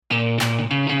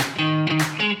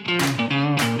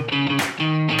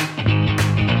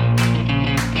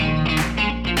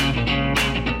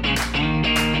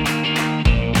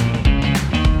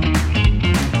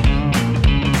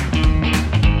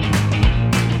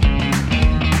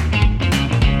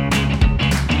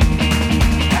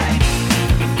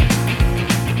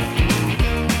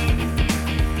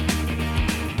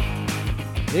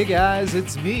Hey guys,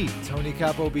 it's me, Tony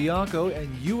Capobianco,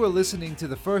 and you are listening to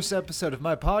the first episode of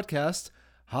my podcast,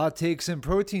 Hot Takes and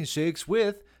Protein Shakes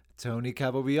with Tony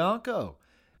Capobianco.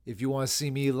 If you want to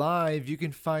see me live, you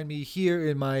can find me here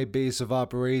in my base of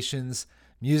operations,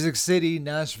 Music City,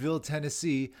 Nashville,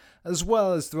 Tennessee, as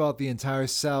well as throughout the entire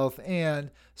South and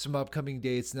some upcoming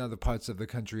dates in other parts of the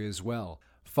country as well.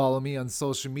 Follow me on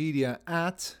social media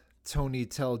at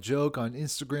TonyTellJoke on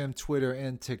Instagram, Twitter,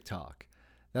 and TikTok.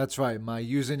 That's right, my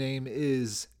username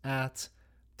is at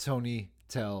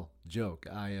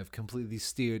TonyTellJoke. I have completely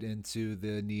steered into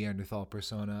the Neanderthal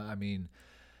persona. I mean,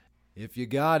 if you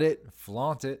got it,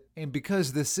 flaunt it. And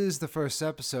because this is the first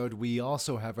episode, we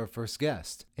also have our first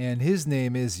guest. And his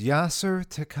name is Yaser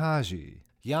Takaji.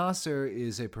 Yaser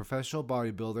is a professional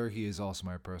bodybuilder. He is also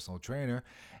my personal trainer.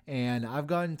 And I've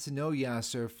gotten to know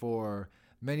Yaser for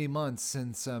many months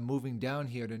since moving down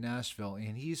here to Nashville.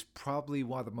 And he's probably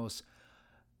one of the most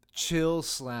chill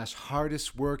 /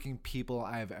 hardest working people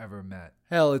I've ever met.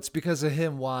 Hell, it's because of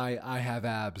him why I have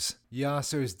abs.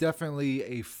 Yaser is definitely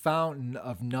a fountain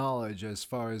of knowledge as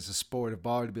far as the sport of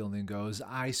bodybuilding goes.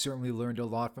 I certainly learned a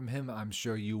lot from him. I'm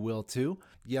sure you will too.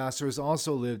 Yaser has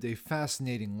also lived a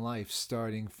fascinating life,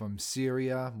 starting from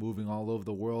Syria, moving all over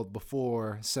the world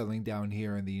before settling down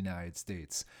here in the United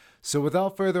States. So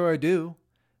without further ado,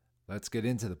 let's get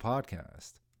into the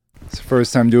podcast. It's the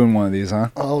first time doing one of these, huh?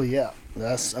 Oh, yeah.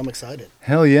 I'm excited.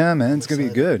 Hell yeah, man. It's going to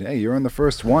be good. Hey, you're on the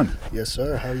first one. Yes,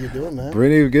 sir. How are you doing, man?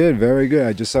 Pretty good. Very good.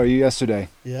 I just saw you yesterday.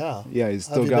 Yeah. Yeah, you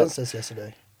still How have got... you been since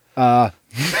yesterday? You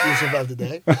survived the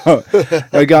day?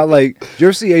 I got like... Did you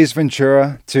ever see Ace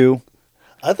Ventura 2?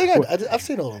 I think I've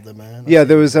seen all of them, man.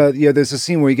 There's a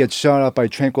scene where he gets shot up by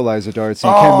tranquilizer darts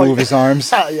and he can't move his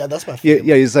arms. Yeah, that's my favorite.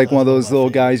 Yeah, he's like one of those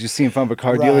little guys you see in front of a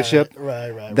car dealership.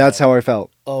 Right. That's how I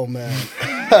felt. Oh, man.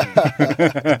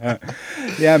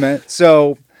 Yeah, man.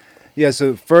 So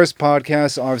first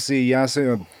podcast, obviously,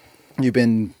 Yaser, you've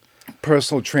been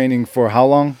personal training for how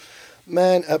long?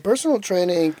 Man, personal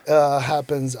training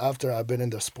happens after I've been in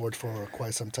the sport for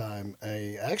quite some time.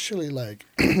 I actually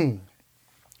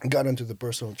got into the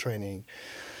personal training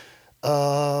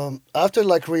after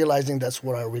realizing that's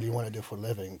what I really want to do for a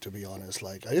living. To be honest,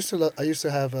 I used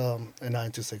to have a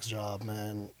 9 to 6 job,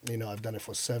 man. You know, I've done it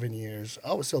for 7 years.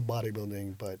 I was still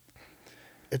bodybuilding, but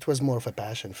it was more of a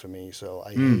passion for me. So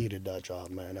I hated that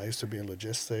job, man. I used to be in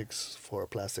logistics for a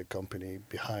plastic company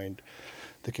behind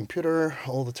the computer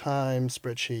all the time,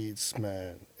 spreadsheets.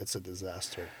 Man, it's a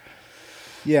disaster.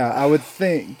 Yeah, I would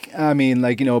think,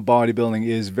 bodybuilding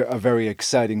is a very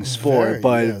exciting sport,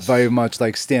 very much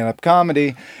like stand-up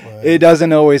comedy. Right. It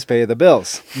doesn't always pay the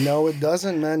bills. No, it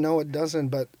doesn't, man. No, it doesn't.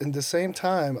 But in the same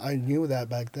time, I knew that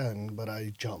back then, but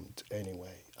I jumped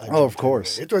anyway. Of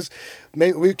course. Anyway. It was.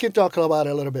 We can talk about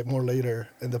it a little bit more later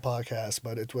in the podcast,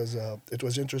 but it was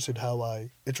interesting how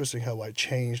I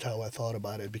changed how I thought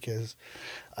about it, because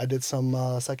I did some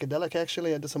psychedelic,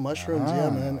 actually. I did some mushrooms,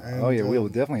 yeah, man. And, we'll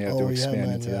definitely have to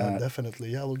expand into that. Definitely.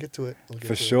 Yeah, we'll get to it.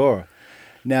 For sure.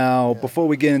 Now, before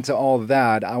we get into all of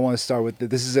that, I want to start with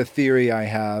this is a theory I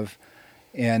have.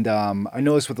 And I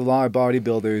noticed with a lot of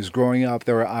bodybuilders growing up,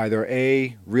 they were either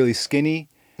A, really skinny,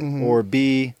 or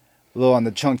B, a little on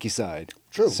the chunky side.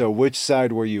 True. So which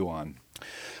side were you on?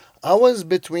 I was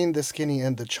between the skinny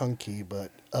and the chunky,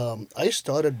 but I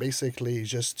started basically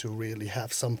just to really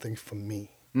have something for me,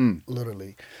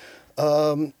 literally.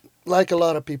 Like a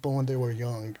lot of people when they were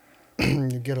young,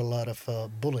 you get a lot of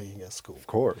bullying at school. Of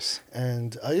course.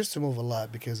 And I used to move a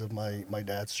lot because of my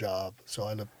dad's job. So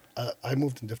I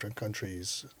moved in different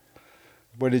countries.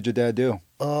 What did your dad do?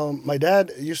 My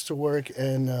dad used to work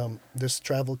in this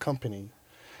travel company.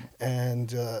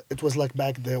 And it was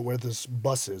back there where there's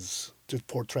buses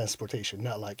for transportation,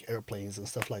 not like airplanes and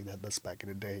stuff like that. That's back in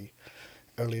the day,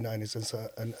 early 90s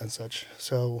and such.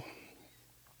 So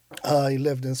I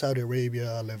lived in Saudi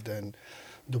Arabia, I lived in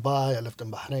Dubai, I lived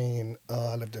in Bahrain,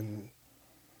 I lived in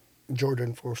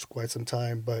Jordan for quite some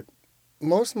time. But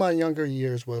most of my younger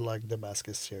years were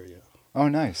Damascus, Syria. Oh,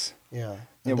 nice. Yeah.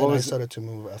 And then I started to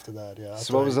move after that, yeah.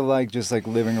 So what was it like just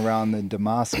living around the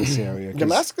Damascus area?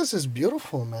 Damascus is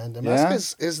beautiful, man.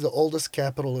 Damascus is the oldest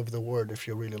capital of the world if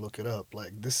you really look it up.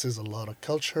 This is a lot of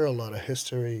culture, a lot of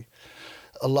history,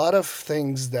 a lot of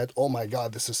things that, oh my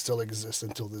God, this is still exists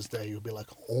until this day. You'll be like,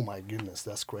 oh my goodness,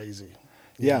 that's crazy.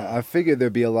 Yeah, I figured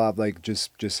there'd be a lot of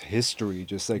just history,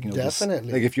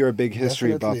 definitely. If you're a big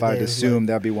history buff, I'd assume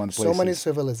that'd be one place. So many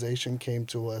civilization came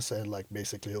to us and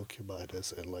basically occupied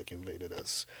us and invaded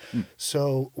us.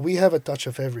 So we have a touch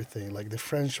of everything. The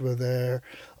French were there,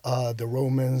 the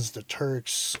Romans, the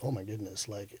Turks. Oh my goodness!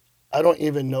 I don't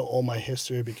even know all my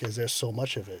history because there's so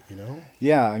much of it, you know?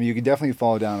 Yeah, I mean, you could definitely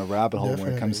fall down a rabbit hole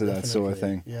when it comes to Definitely, that sort of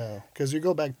thing. yeah. Because you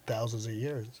go back thousands of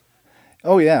years.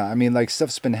 Oh yeah, I mean, like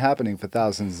stuff's been happening for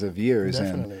thousands of years,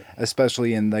 and Definitely.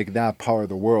 especially in like that part of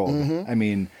the world. Mm-hmm.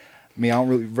 I don't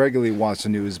really regularly watch the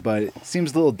news, but it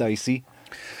seems a little dicey.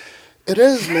 It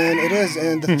is, man. It is,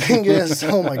 and the thing is,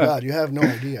 oh my God, you have no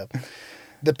idea.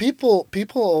 The people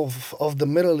of the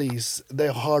Middle East,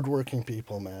 they're hardworking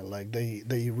people, man. Like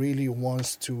they really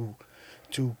wants to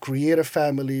create a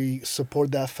family,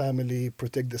 support that family,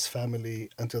 protect this family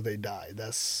until they die.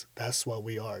 That's what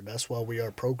we are. That's what we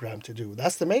are programmed to do.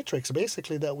 That's the matrix,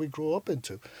 basically, that we grew up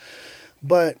into.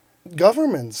 But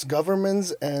governments,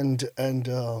 and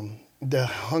the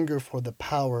hunger for the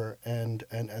power and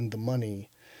the money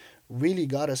really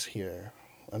got us here.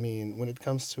 I mean, when it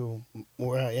comes to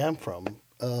where I am from,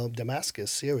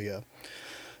 Damascus, Syria,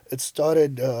 it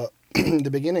started in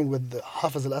the beginning with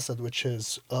Hafez al-Assad, which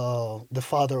is the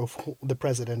father of the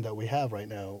president that we have right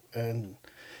now. And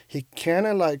he kind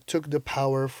of like took the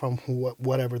power from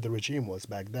whatever the regime was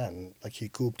back then. Like he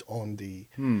couped on the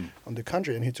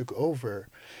country and he took over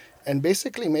and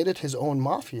basically made it his own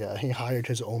mafia. He hired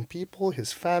his own people,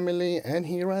 his family, and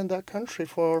he ran that country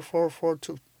for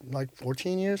like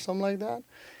 14 years, something like that.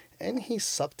 And he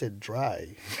sucked it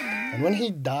dry. And when he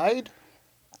died,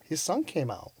 his son came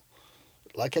out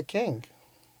like a king.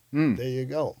 Mm. There you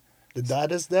go. The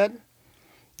dad is dead.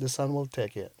 The son will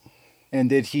take it. And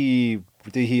did he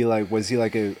like was he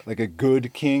like a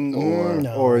good king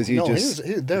No, or is he no, just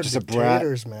they're just a brat,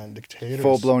 dictators, man. Dictators.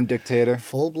 full-blown dictator?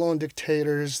 Full-blown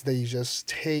dictators. They just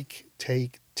take,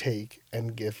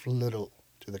 and give little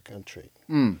to the country.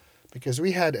 Mm. Because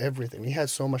we had everything. We had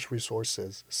so much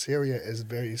resources. Syria is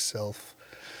very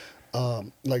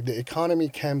like the economy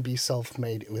can be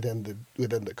self-made within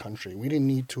the country. We didn't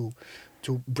need to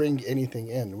bring anything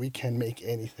in. We can make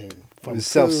anything from It was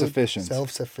food, self-sufficient.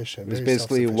 Self-sufficient. It was very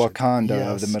basically self-sufficient. Wakanda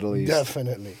of the Middle East.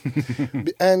 Definitely.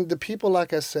 And the people,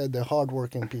 like I said, they're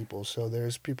hardworking people. So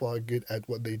there's people are good at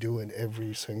what they do in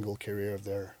every single career of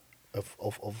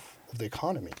the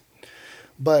economy.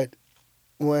 But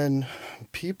when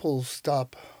people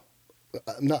stop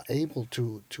not able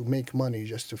to make money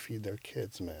just to feed their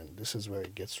kids, man, this is where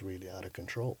it gets really out of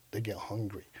control. They get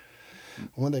hungry.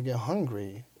 When they get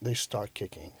hungry, they start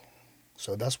kicking.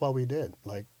 So that's what we did.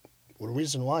 Like, the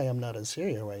reason why I'm not in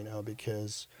Syria right now,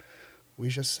 because we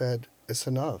just said it's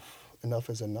enough. Enough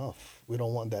is enough. We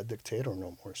don't want that dictator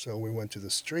no more. So we went to the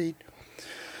street.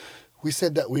 We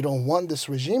said that we don't want this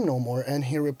regime no more, and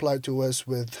he replied to us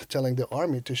with telling the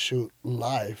army to shoot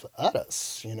live at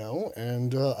us, you know.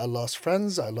 And I lost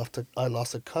friends, I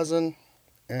lost a cousin,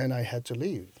 and I had to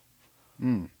leave.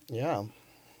 Mm. Yeah.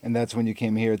 And that's when you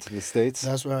came here to the States?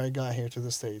 That's where I got here to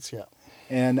the States, yeah.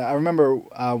 And I remember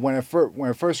when I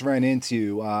first ran into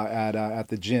you at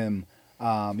the gym,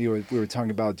 we were talking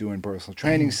about doing personal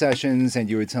training sessions, and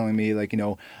you were telling me, like, you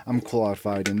know, I'm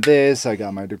qualified in this, I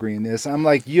got my degree in this. I'm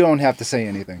like, you don't have to say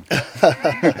anything.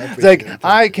 It's like,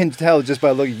 I can tell just by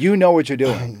looking, you know what you're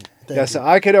doing. Yes,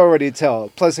 I could already tell.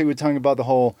 Plus, we were talking about the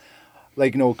whole,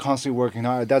 like, you know, constantly working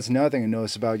hard. That's another thing I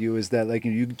noticed about you is that, like,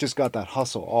 you just got that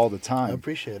hustle all the time. I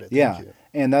appreciate it. Yeah. Thank you.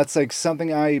 And that's, like, something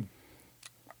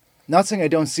not saying I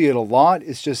don't see it a lot,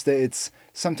 it's just that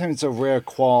sometimes it's a rare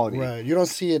quality. Right. You don't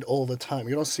see it all the time.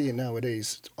 You don't see it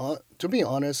nowadays. To be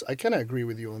honest, I kind of agree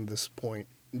with you on this point.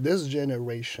 This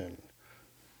generation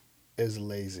is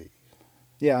lazy.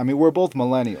 Yeah, I mean, we're both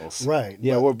millennials. Right.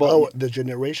 Yeah, we're both. The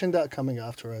generation that coming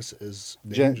after us is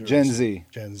Gen Z.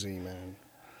 Gen Z, man.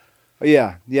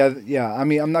 Yeah. I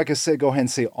mean, I'm not going to go ahead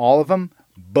and say all of them,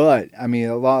 but, I mean,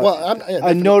 a lot,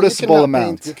 a noticeable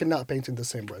amount. You cannot paint in the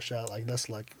same brush. Like, that's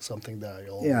like something that I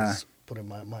always put in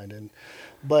my mind.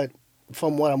 But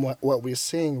from what we're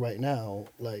seeing right now,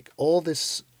 like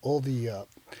the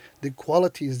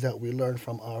qualities that we learn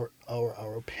from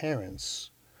our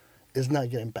parents is not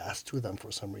getting passed to them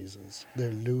for some reasons.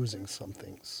 They're losing some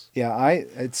things. Yeah,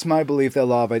 it's my belief that a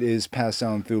lot of it is passed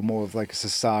down through more of like a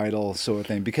societal sort of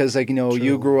thing. Because, like, you know, True.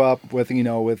 you grew up with, you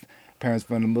know, with parents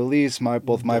from the Middle East.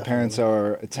 Both my parents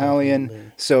are Italian.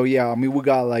 Definitely. So, yeah, I mean, we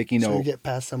got, like, you know. So you get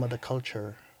past some of the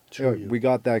culture. We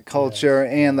got that culture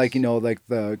and, like, yes. you know, like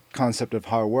the concept of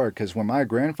hard work. Because when my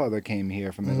grandfather came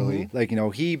here from Italy, like, you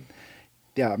know,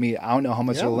 I mean, I don't know how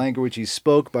much of the language he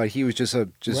spoke, but he was just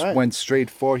Right. went straight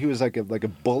forward. He was like a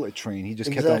bullet train. He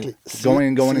just kept on See- going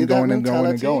and going see and that going and going and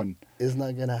mentality going. Is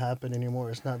not gonna happen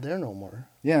anymore. It's not there no more.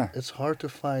 Yeah. It's hard to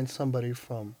find somebody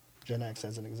from Gen X,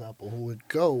 as an example, who would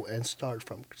go and start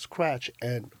from scratch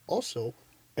and also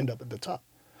end up at the top.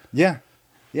 Yeah.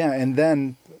 Yeah. And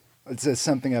then it's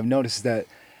something I've noticed that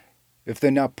if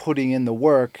they're not putting in the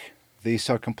work, they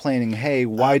start complaining, hey,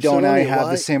 why don't I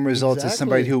have the same results as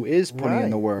somebody who is putting in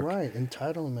the work? Right.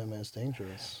 Entitlement is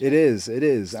dangerous. It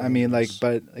is. I mean, like,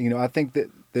 but, I think that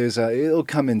it'll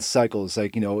come in cycles.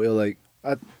 Like,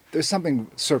 there's something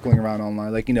circling around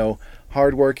online. Like,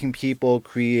 hardworking people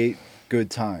create good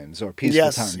times or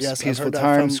peaceful times. Yes, peaceful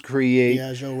times create.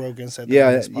 Yeah, Joe Rogan said that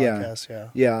in his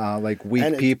podcast. Yeah. Like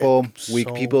weak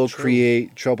people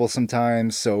create trouble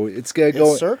sometimes. So it's gonna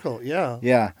go. It's circle. Yeah.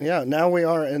 Yeah. Yeah. Now we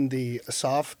are in the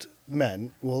soft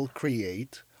men will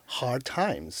create hard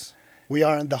times. We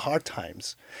are in the hard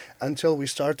times until we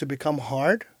start to become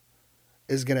hard.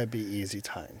 Is gonna be easy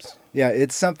times. Yeah,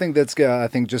 it's something that's I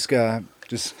think just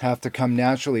have to come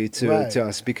naturally to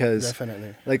us because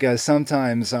definitely. Like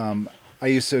sometimes I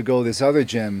used to go to this other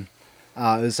gym.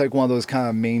 It's like one of those kind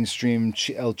of mainstream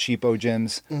El Cheapo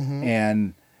gyms,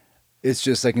 and it's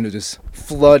just like just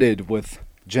flooded with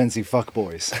Gen Z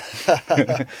fuckboys.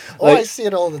 I see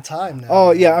it all the time now.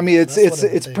 Oh yeah, I mean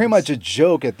it's pretty much a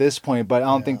joke at this point, but I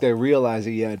don't think they realize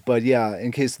it yet. But yeah,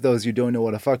 in case those you don't know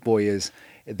what a fuckboy is.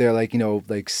 They're like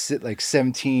like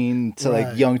 17 to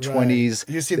like young 20s.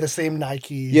 You see the same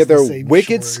Nikes. Yeah, they're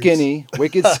wicked skinny,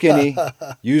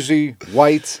 usually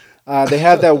white. They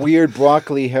have that weird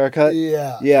broccoli haircut.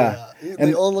 Yeah.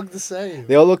 They all look the same.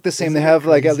 They all look the same. They have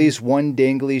like at least one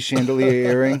dangly chandelier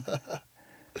earring.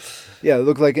 Yeah, they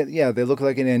look like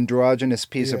an androgynous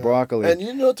piece of broccoli.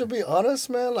 And to be honest,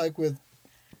 man, like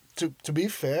to be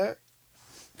fair,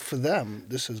 for them,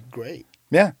 this is great.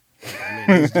 Yeah. I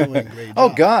mean, he's doing a great job. Oh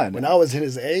God! When I was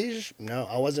his age, no,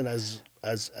 I wasn't as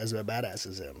a badass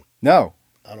as him. No,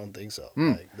 I don't think so.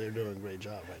 Like they're doing a great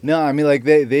job. Right now. I mean, like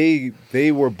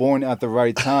they were born at the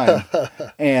right time,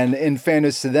 and in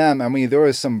fairness to them, I mean, there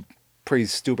was some pretty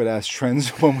stupid ass trends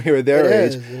when we were their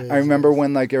age. I remember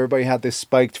when like everybody had the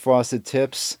spiked frosted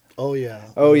tips. Oh yeah.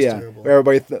 Terrible.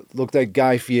 Everybody looked like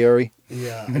Guy Fieri.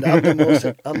 Yeah, and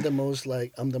I'm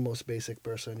the most basic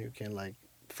person you can like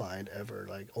find ever.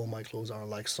 Like all my clothes are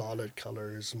like solid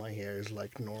colors, my hair is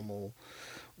like normal,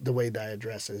 the way that I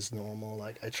dress is normal.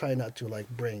 Like I try not to like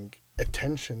bring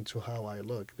attention to how I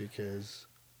look because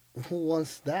who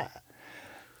wants that?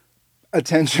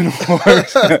 Attention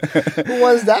whores. Who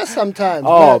wants that sometimes?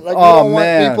 Oh, man? Like you don't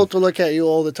want people to look at you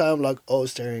all the time like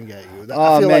staring at you.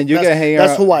 I feel like you gotta hang out.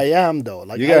 That's who I am though.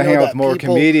 Like you gotta hang out with more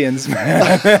comedians,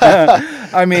 man.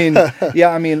 I mean,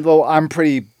 well, I'm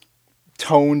pretty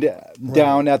toned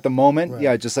down at the moment. Right.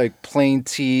 Yeah, just like plain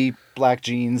tee, black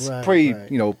jeans, pretty,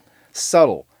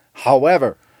 subtle.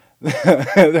 However,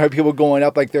 there are people going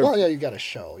up like they're... Well, yeah, you got a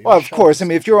show. Well, of course. I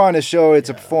mean, if you're on a show, it's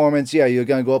a performance. Yeah, you're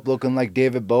going to go up looking like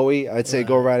David Bowie. I'd say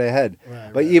go right ahead.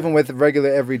 But even with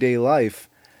regular everyday life,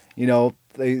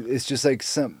 it's just like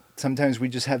sometimes we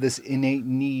just have this innate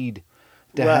need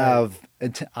to have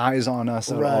eyes on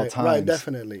us at all times. Right,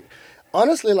 definitely.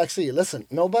 Honestly, like, listen,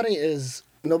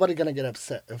 nobody gonna get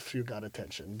upset if you got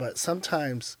attention, but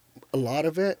sometimes a lot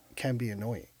of it can be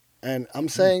annoying. And I'm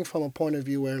saying from a point of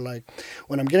view where, like,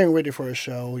 when I'm getting ready for a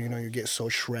show, you get so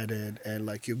shredded, and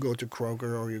like you go to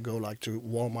Kroger or you go like to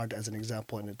Walmart as an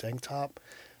example in a tank top,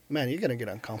 man, you're gonna get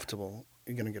uncomfortable.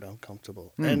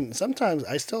 And sometimes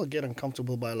I still get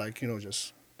uncomfortable by like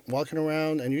just walking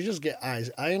around, and you just get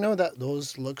eyes. I know that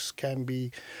those looks can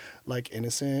be like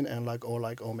innocent and like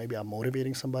oh maybe I'm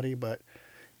motivating somebody, but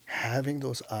having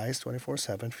those eyes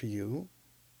 24/7 for you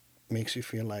makes you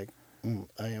feel like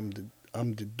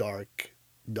I'm the dark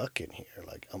duck in here.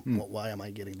 Like, why am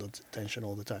I getting those attention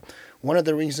all the time? One of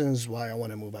the reasons why I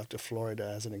want to move out to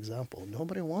Florida, as an example,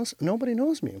 nobody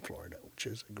knows me in Florida, which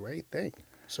is a great thing.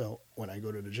 So when I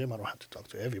go to the gym, I don't have to talk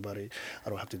to everybody. I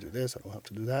don't have to do this. I don't have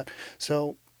to do that.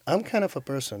 So I'm kind of a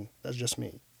person, that's just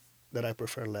me, that I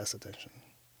prefer less attention.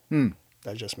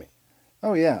 That's just me.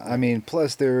 Oh yeah, I mean,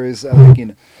 plus there is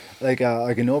like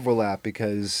an overlap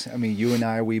because I mean, you and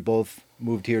I, we both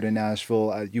moved here to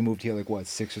Nashville. You moved here like what,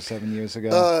 6 or 7 years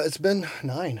ago? It's been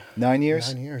 9. 9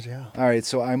 years. 9 years, yeah. All right,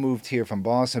 so I moved here from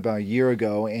Boston about a year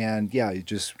ago, and yeah,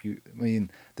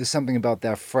 there's something about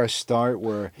that fresh start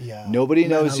where nobody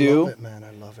knows you. I love it, man.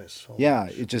 I love it so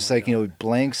much. It's just like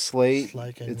blank slate.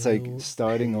 It's like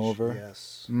starting page. over.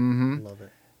 Yes. Mm-hmm. I love it.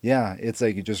 Yeah, it's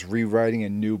like you're just rewriting a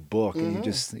new book, and you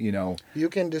just, You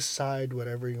can decide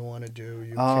whatever you want to do.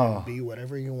 You can be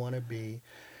whatever you want to be,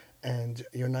 and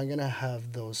you're not going to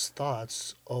have those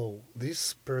thoughts,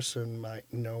 this person might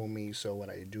know me, so when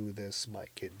I do this,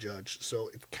 might get judged. So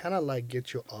it kind of like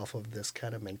gets you off of this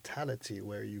kind of mentality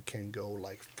where you can go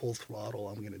like full throttle,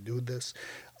 I'm going to do this.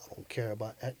 I don't care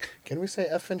about... Can we say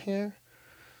F in here?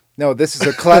 No, this is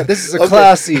a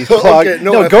classy plug. Okay,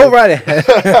 no, go right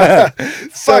ahead.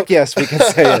 Fuck yes, we can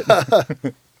say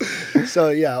it. So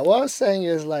yeah, what I was saying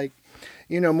is like,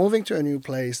 moving to a new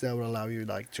place that will allow you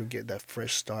like to get that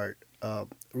fresh start,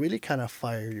 really kind of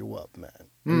fire you up, man.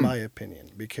 In Mm. my opinion,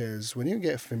 because when you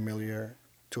get familiar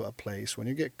to a place, when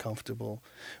you get comfortable,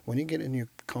 when you get in your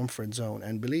comfort zone,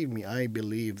 and believe me, I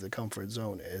believe the comfort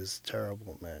zone is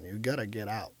terrible, man. You gotta get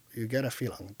out. You gotta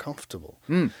feel uncomfortable.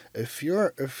 Mm. If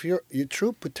your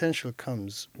true potential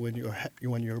comes when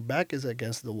when your back is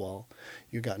against the wall,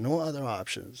 you got no other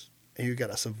options, and you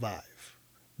gotta survive.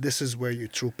 This is where your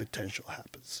true potential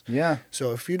happens. Yeah.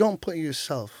 So if you don't put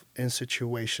yourself in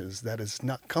situations that is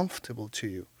not comfortable to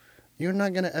you, you're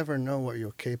not gonna ever know what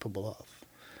you're capable of.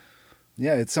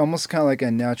 Yeah, it's almost kind of like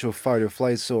a natural fight or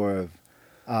flight sort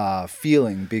of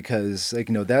feeling because, like,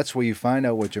 that's where you find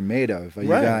out what you're made of. You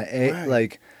Right, got right.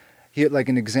 like here, like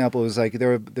an example is like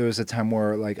there was a time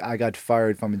where like I got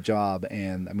fired from a job,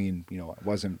 and I mean, I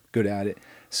wasn't good at it,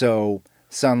 so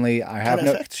suddenly I Kind have of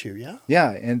no. affects you, yeah.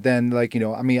 Yeah, and then like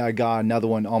I mean, I got another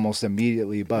one almost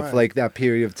immediately, but for Right. like that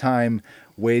period of time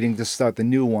waiting to start the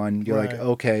new one, you're like, Right.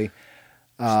 okay.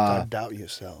 Start doubt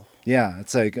yourself. Yeah,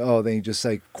 it's like, oh, then you just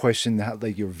like question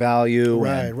like your value,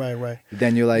 Right, and right, right.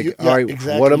 then you're like, Yeah, all right,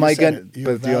 exactly. what am You I said gonna? it.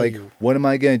 Your But you're like, value. what am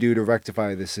I gonna do to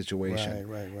rectify this situation?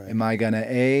 Right, right, right. Am I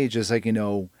gonna just like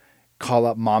call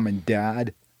up mom and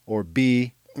dad, or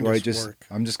B, or Just work.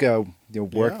 I'm just gonna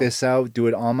work Yeah. this out, do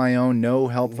it on my own, no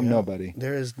help from Yeah. nobody.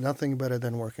 There is nothing better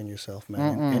than working yourself,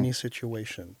 man. Mm-mm. In any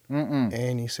situation, Mm-mm.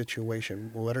 any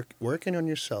situation, working on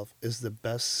yourself is the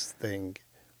best thing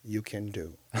you can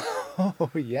do. Oh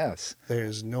yes. There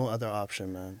is no other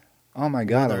option, man. Oh my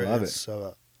God, Whether I love it's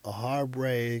a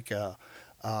heartbreak,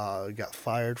 got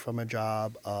fired from a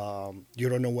job, you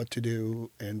don't know what to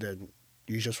do, and then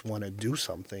you just want to do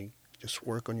something. Just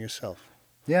work on yourself.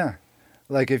 Yeah.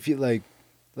 Like if you like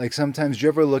sometimes you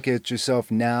ever look at yourself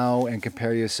now and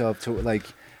compare yourself to like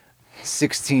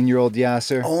 16-year-old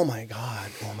Yaser? Oh my God!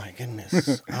 Oh my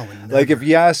goodness! I would never. Like if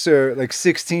Yaser, like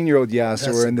 16-year-old Yaser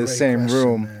That's were a in the great same question,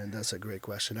 room. man. That's a great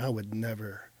question. I would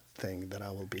never think that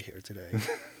I will be here today.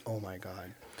 Oh my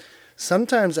God.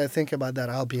 Sometimes I think about that.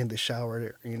 I'll be in the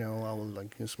shower, I will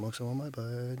like smoke some on my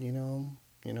butt,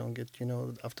 get,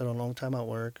 after a long time at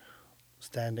work,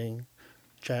 standing,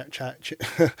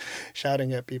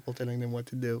 shouting at people, telling them what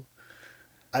to do.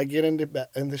 I get in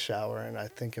the shower and I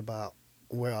think about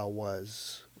where I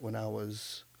was when I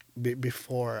was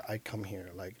before I come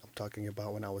here. Like I'm talking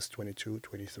about when I was 22,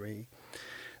 23.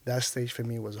 That stage for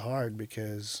me was hard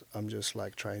because I'm just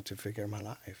like trying to figure my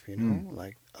life,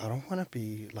 Like I don't want to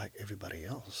be like everybody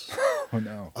else. Oh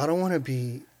no. I don't want to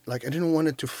be like I didn't want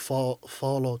it to fall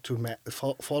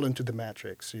into the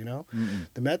matrix, Mm-mm.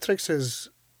 The matrix is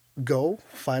go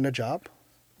find a job,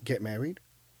 get married,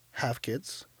 have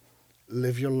kids,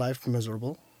 live your life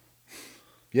miserable,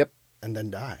 Yep. and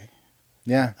then die.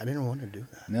 Yeah. I didn't want to do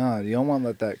that. No, you don't want to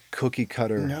let that cookie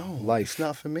cutter No, life. it's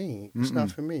not for me. It's Mm-mm.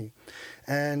 not for me.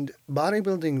 And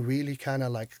bodybuilding really kind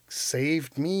of like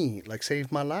saved me, like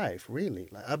saved my life. Really,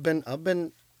 like I've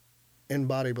been in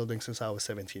bodybuilding since I was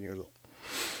 17 years old.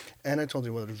 And I told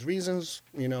you what those reasons.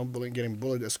 Getting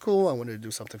bullied at school. I wanted to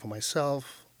do something for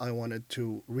myself. I wanted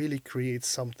to really create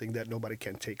something that nobody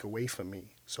can take away from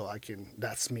me. So I can.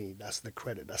 That's me. That's the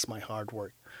credit. That's my hard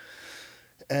work.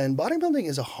 And bodybuilding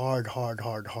is a hard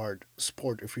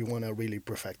sport if you want to really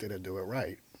perfect it and do it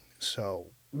right. So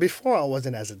before I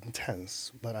wasn't as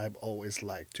intense, but I've always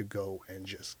liked to go and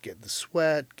just get the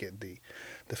sweat, get the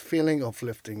feeling of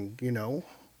lifting,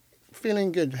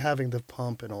 feeling good, having the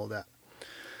pump and all that.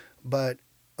 But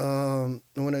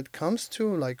when it comes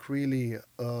to like really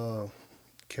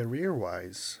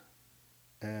career-wise,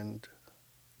 and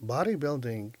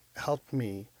bodybuilding helped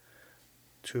me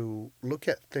to look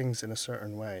at things in a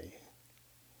certain way.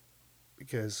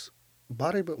 Because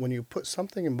when you put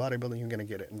something in bodybuilding, you're going to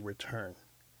get it in return.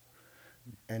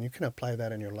 And you can apply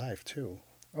that in your life too.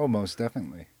 Oh, most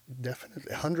definitely.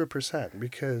 Definitely, 100%.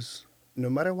 Because no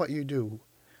matter what you do,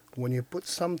 when you put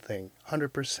something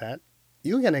 100%,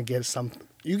 you're going to get something.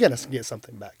 You're going to get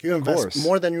something back. You invest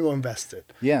more than you invested.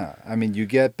 Yeah. I mean, you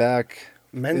get back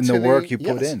Mentally, in the work you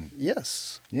put in.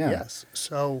 Yes. Yeah. Yes.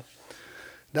 So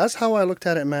that's how I looked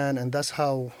at it, man, and that's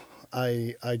how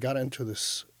I got into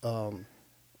this,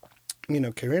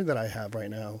 career that I have right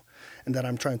now, and that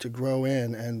I'm trying to grow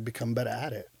in and become better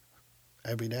at it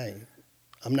every day.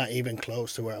 I'm not even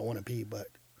close to where I want to be, but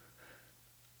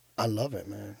I love it,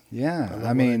 man. Yeah, I love I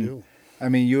what mean, I do.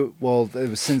 it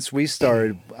was since we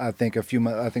started, I think a few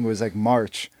months. I think it was like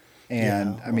March.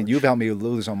 And Yeah, I mean, March. you've helped me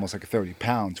lose almost like 30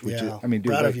 pounds, which is, Yeah. I mean,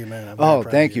 dude, Proud like, of you, man. I'm very oh,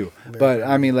 proud thank of you. you. I'm very But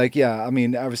proud I of mean, you. like, yeah, I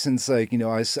mean, ever since like,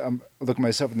 I'm looking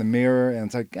myself in the mirror and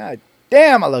it's like, God,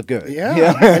 damn, I look good. Yeah.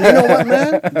 And you know what,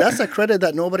 man? That's a credit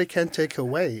that nobody can take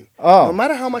away. Oh. No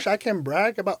matter how much I can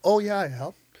brag about, oh, yeah, I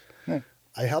helped. Yeah.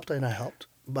 I helped and I helped.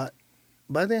 But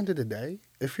by the end of the day,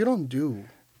 if you don't do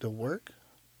the work,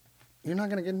 you're not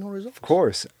going to get no results. Of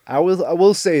course. I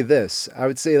will say this. I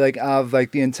would say, like, of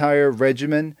like the entire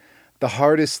regimen, the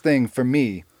hardest thing for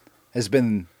me has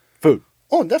been food.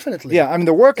 Oh, definitely. Yeah, I mean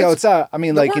the workouts. I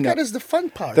mean, the like workout is the fun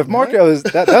part. the man. workout is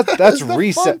that's the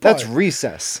recess. fun That's part.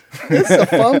 recess. It's the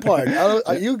fun part.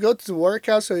 You go to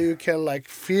workout so you can like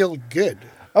feel good.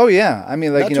 Oh yeah, I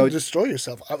mean, like, Not you to know, destroy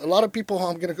yourself. A lot of people,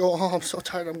 I'm gonna go. Oh, I'm so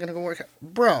tired. I'm gonna go work out.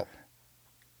 Bro,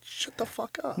 shut the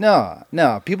fuck up.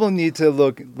 no. People need to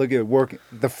look at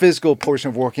the physical portion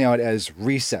of working out as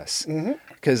recess. Mm-hmm.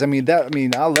 Because I mean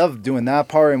I love doing that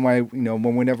part, and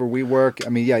whenever we work, I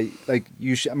mean, yeah, like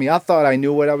I mean, I thought I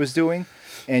knew what I was doing,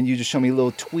 and you just show me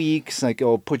little tweaks, like,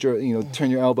 oh, put your,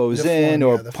 turn your elbows in,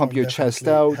 or pump your chest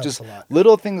out, just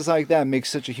little things like that make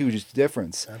such a huge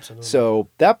difference. Absolutely. So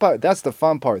that part, that's the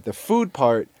fun part. The food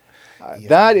part, Yeah.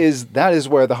 that is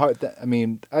where the heart. I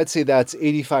mean, I'd say that's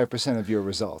 85% of your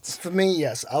results. For me,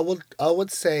 yes, I would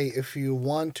say if you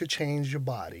want to change your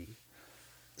body,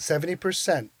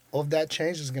 70% of that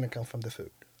change is gonna come from the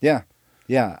food. Yeah.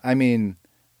 I mean,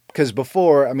 because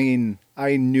before, I mean,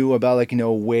 I knew about, like,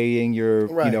 weighing your,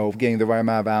 Right. Getting the right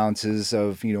amount of ounces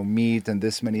of, meat and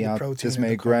this many The protein this and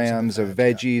many the carbs and grams the of fat,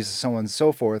 yeah. veggies, so on and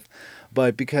so forth.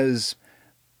 But because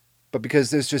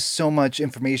there's just so much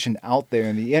information out there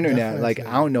in the internet, like,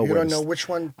 Definitely. I don't know You where don't to know which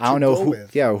one I don't to know go who.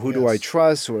 with. Yeah, who do I Yes.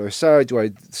 trust? Or do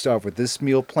I start with this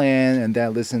meal plan and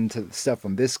then listen to stuff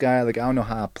from this guy? Like, I don't know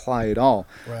how to apply it all.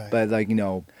 Right. But, like,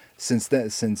 since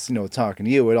talking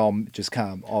to you, it all just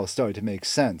kind of all started to make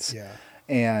sense. Yeah.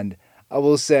 And I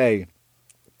will say,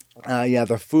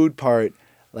 the food part,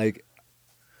 like,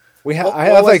 I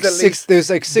have like six. There's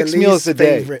like six meals a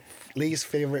day. Least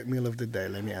favorite meal of the day.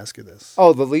 Let me ask you this.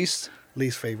 Oh, the least.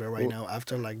 Least favorite right now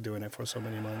after like doing it for so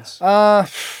many months. I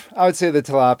would say the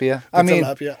tilapia.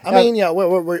 Tilapia. I mean, yeah,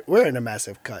 we're in a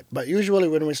massive cut. But usually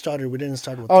when we started, we didn't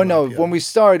start with. Oh tilapia. no! When we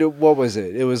started, what was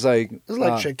it? It was like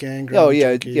chicken. Oh ground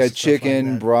yeah, turkeys, yeah, stuff chicken,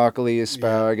 like that. broccoli,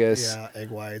 asparagus, Yeah, egg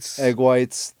whites. egg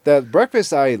whites. The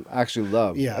breakfast I actually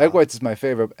love. Yeah. Egg whites is my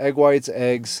favorite. Egg whites,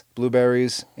 eggs,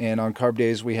 blueberries, and on carb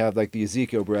days we have like the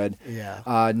Ezekiel bread. Yeah.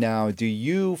 Now,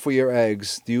 for your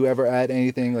eggs, do you ever add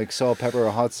anything like salt, pepper,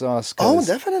 or hot sauce? Oh,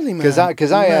 definitely, man.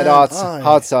 Because I add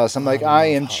hot sauce. I'm like, I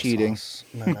am love hot cheating. sauce.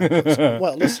 Man,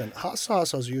 well, listen, hot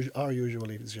sauce are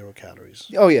usually 0 calories.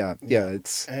 Oh yeah.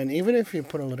 It's And even if you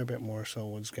put a little bit more,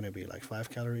 so it's going to be like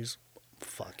 5 calories,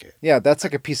 fuck it. yeah. That's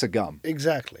like a piece of gum.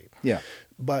 Exactly. Yeah.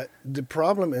 But the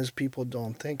problem is people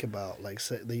don't think about, like,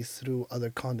 say, they threw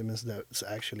other condiments that's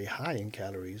actually high in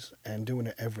calories, and doing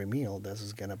it every meal, this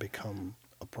is going to become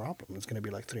a problem. It's going to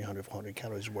be like 300, 400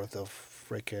 calories worth of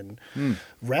freaking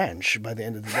ranch by the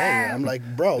end of the day. I'm like,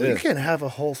 bro, Yeah. you can have a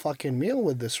whole fucking meal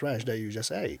with this ranch that you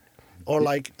just ate. Or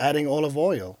like adding olive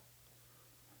oil.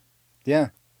 Yeah.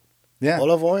 Yeah.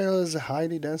 Olive oil is a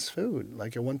highly dense food.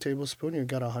 Like a 1 tablespoon, you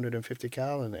got 150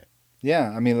 cal in it.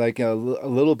 Yeah, I mean, like a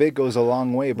little bit goes a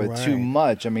long way, but too Right.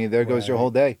 much, I mean, there goes your Right.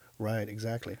 whole day. Right,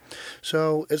 exactly.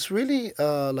 So it's really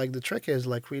like the trick is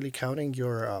like really counting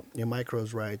your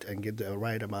macros right and get the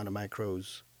right amount of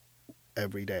macros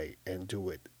every day and do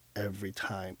it every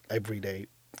time, every day,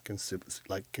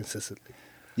 consistently.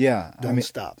 Yeah, I Don't mean,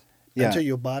 stop yeah. until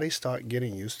your body start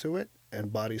getting used to it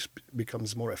and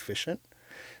becomes more efficient.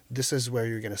 This is where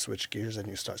you're going to switch gears and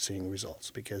you start seeing results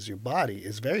because your body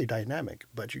is very dynamic,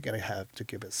 but you're going to have to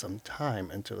give it some time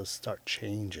until it start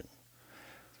changing.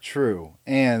 True.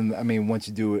 And I mean, once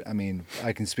you do it, I mean,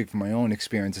 I can speak from my own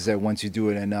experience is that once you do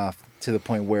it enough to the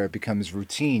point where it becomes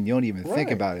routine, you don't even think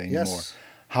Right. about it anymore. Yes.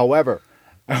 However,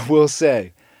 I will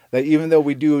say that even though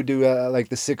we do like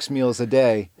the 6 meals a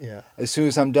day, Yeah. as soon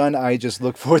as I'm done, I just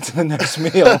look forward to the next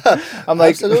meal. I'm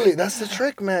like, Absolutely. That's the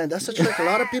trick, man. That's the trick. A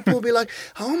lot of people will be like,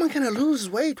 how am I going to lose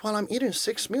weight while I'm eating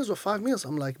 6 meals or 5 meals?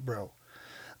 I'm like, bro,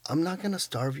 I'm not going to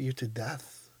starve you to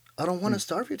death. I don't want to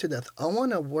starve you to death. I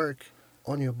want to work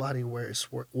on your body where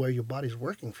your body's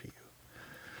working for you.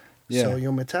 Yeah. So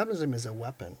your metabolism is a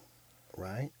weapon,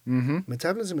 right? mm-hmm.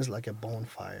 Metabolism is like a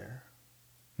bonfire.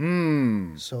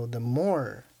 Hmm. So the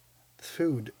more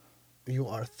food you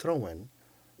are throwing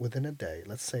within a day,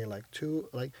 let's say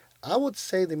I would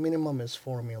say the minimum is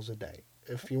 4 meals a day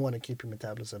if you want to keep your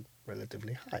metabolism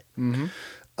relatively high. Mm-hmm.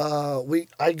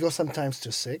 I go sometimes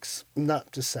to 6,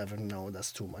 not to 7, no,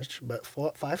 that's too much, but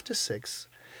 5 to 6.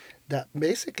 That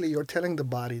basically you're telling the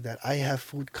body that I have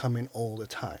food coming all the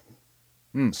time.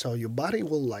 Mm. So your body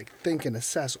will like think and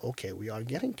assess, okay, we are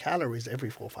getting calories every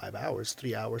 4 or 5 hours,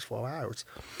 3 hours, 4 hours.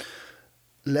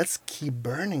 let's keep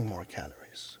burning more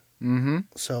calories. Mm-hmm.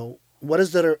 So what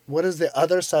is the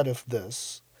other side of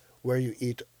this where you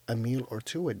eat a meal or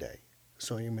two a day?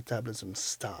 So your metabolism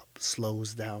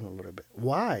slows down a little bit.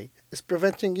 Why? It's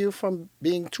preventing you from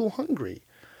being too hungry.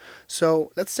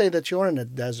 So let's say that you're in a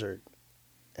desert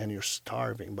and you're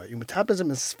starving, but your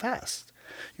metabolism is fast.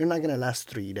 You're not going to last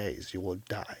 3 days. You will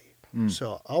die. Mm.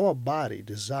 So our body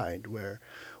designed where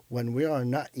when we are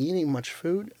not eating much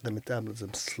food, the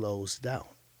metabolism slows down.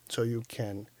 So you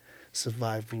can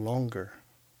survive longer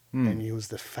and use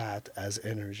the fat as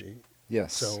energy.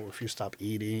 Yes. So if you stop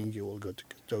eating, you will go to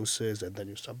ketosis and then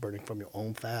you start burning from your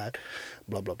own fat,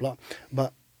 blah, blah, blah.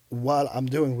 But what I'm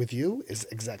doing with you is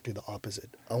exactly the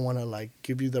opposite. I want to like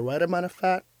give you the right amount of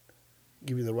fat,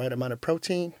 give you the right amount of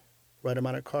protein, right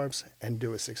amount of carbs, and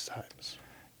do it 6 times.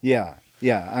 Yeah.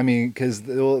 Yeah. I mean, because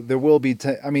there will be,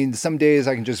 I mean, some days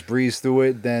I can just breeze through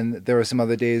it. Then there are some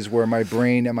other days where my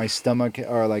brain and my stomach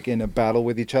are like in a battle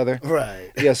with each other.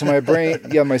 Right. Yeah. So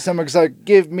my stomach's like,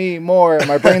 give me more. And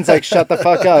my brain's like, shut the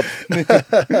fuck up.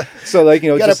 So like,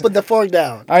 You gotta just, put the fork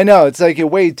down. I know. It's like you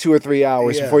wait 2 or 3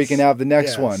 hours before you can Yes. have the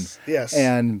next Yes. one. Yes.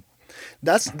 And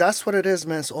That's what it is,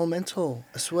 man. It's all mental.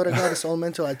 I swear to God, it's all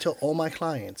mental. I tell all my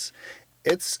clients,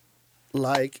 it's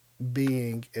like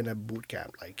being in a boot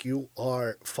camp. Like you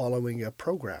are following a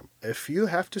program. If you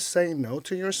have to say no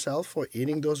to yourself for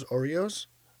eating those Oreos,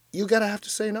 you gotta have to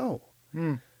say no.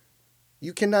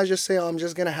 You cannot just say, "Oh, I'm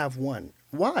just gonna have one."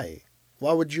 Why?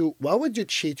 Why would you? Why would you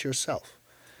cheat yourself?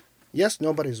 Yes,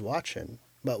 nobody's watching,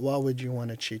 but why would you want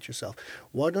to cheat yourself?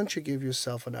 Why don't you give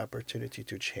yourself an opportunity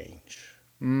to change?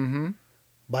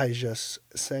 By just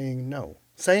saying no.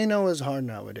 Saying no is hard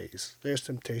nowadays. There's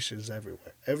temptations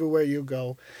everywhere. Everywhere you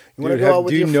go, you want to dude, go out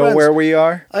with do you your know friends. where we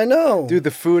are? I know. Dude, the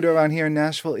food around here in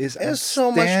Nashville is There's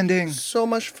outstanding. so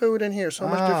much food in here, so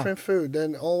much different food.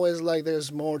 Then always like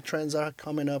there's more trends are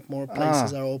coming up, more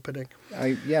places are opening.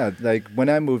 Yeah, like when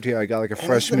I moved here, I got like a And it's the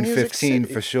freshman Music 15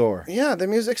 City. for sure. Yeah, the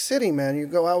Music City, man. You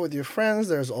go out with your friends.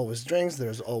 There's always drinks.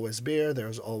 There's always beer.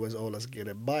 There's always, oh, let's get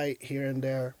a bite here and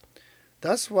there.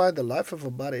 That's why the life of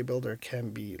a bodybuilder can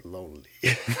be lonely.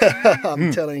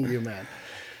 I'm telling you, man.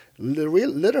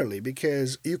 Literally,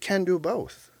 because you can do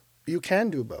both. You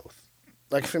can do both.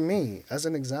 Like for me, as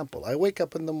an example, I wake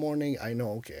up in the morning. I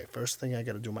know, okay, first thing I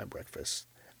got to do my breakfast.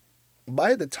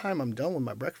 By the time I'm done with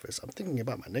my breakfast, I'm thinking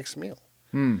about my next meal.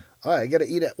 All right, I got to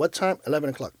eat at what time?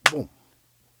 11 o'clock. Boom.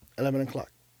 11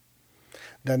 o'clock.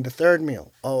 Then the third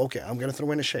meal. Oh, okay, I'm going to throw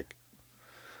in a shake.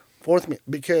 Fourth meal.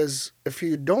 Because if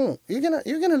you don't, you're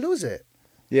gonna lose it.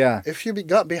 Yeah. If you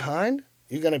got behind,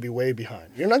 you're going to be way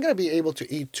behind. You're not going to be able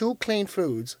to eat 2 clean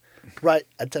foods right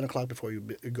at 10 o'clock before you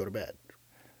go to bed.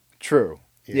 True.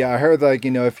 Yeah, I heard like,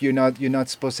 if you're not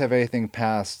supposed to have anything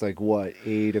past like what,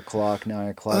 8 o'clock, 9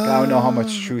 o'clock. I don't know how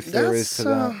much truth there is to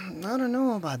that. I don't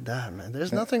know about that, man.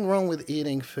 There's nothing wrong with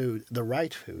eating food, the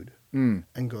right food,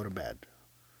 and go to bed.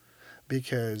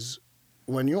 Because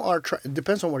when you are it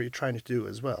depends on what you're trying to do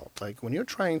as well. Like when you're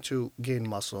trying to gain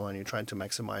muscle and you're trying to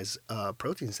maximize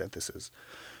protein synthesis,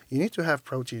 you need to have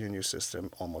protein in your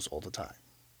system almost all the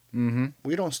time.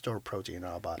 We don't store protein in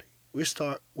our body. We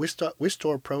store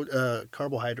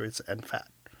carbohydrates and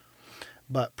fat,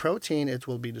 but protein, it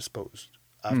will be disposed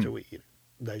after we eat it.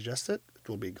 Digest it, it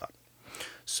will be gone.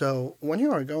 So when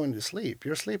you are going to sleep,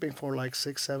 you're sleeping for like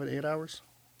 6, 7, 8 hours.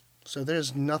 So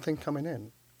there's nothing coming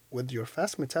in. With your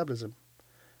fast metabolism,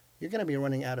 you're going to be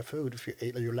running out of food if you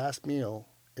ate your last meal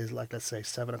is like, let's say,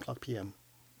 7 o'clock p.m.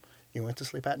 You went to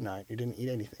sleep at night. You didn't eat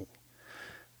anything.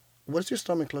 What does your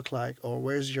stomach look like, or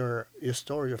where's your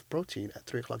storage of protein at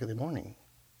 3 o'clock in the morning?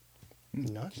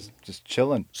 None. Just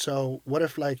chilling. So what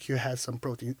if like you had some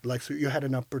protein, like so you had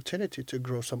an opportunity to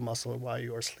grow some muscle while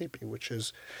you are sleeping, which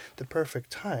is the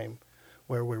perfect time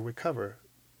where we recover.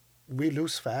 We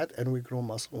lose fat and we grow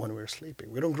muscle when we're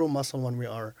sleeping. We don't grow muscle when we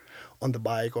are on the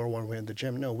bike or when we're in the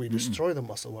gym. No, we destroy the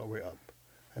muscle while we're up.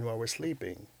 And while we're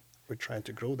sleeping, we're trying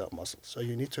to grow that muscle. So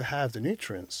you need to have the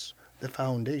nutrients, the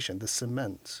foundation, the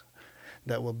cement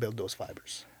that will build those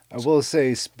fibers. I will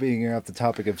say, speaking of the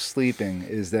topic of sleeping,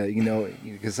 is that,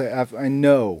 because I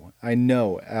know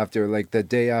after like the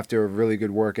day after a really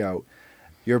good workout,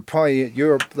 you're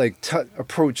like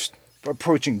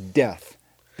approaching death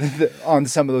on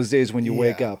some of those days when you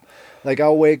wake up. Like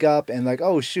I'll wake up and like,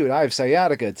 oh shoot, I have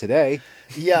sciatica today.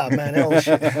 Yeah, man. Oh,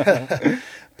 shit.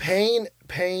 Pain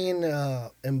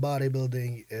in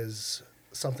bodybuilding is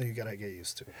something you gotta get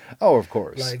used to. Oh, of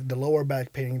course. Like the lower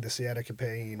back pain, the sciatica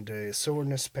pain, the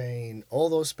soreness pain, all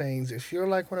those pains. If you're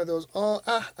like one of those, no,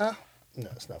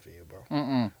 it's not for you, bro.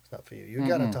 It's not for you. You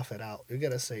gotta tough it out. You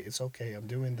gotta say, it's okay. I'm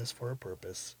doing this for a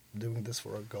purpose. I'm doing this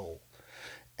for a goal.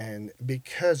 And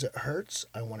because it hurts,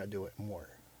 I want to do it more.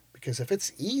 Because if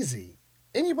it's easy,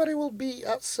 anybody will be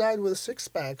outside with six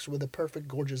packs with a perfect,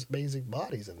 gorgeous, amazing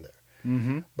bodies in there.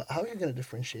 Mm-hmm. But how are you going to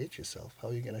differentiate yourself? How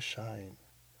are you going to shine?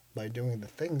 By doing the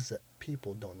things that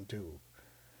people don't do.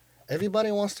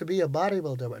 Everybody wants to be a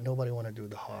bodybuilder, but nobody want to do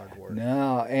the hard work.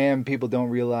 No, and people don't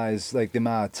realize like the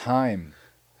amount of time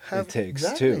it takes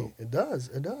exactly. too. It does.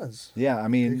 It does. Yeah, I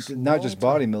mean, Takes a not just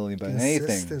long time. bodybuilding, but anything.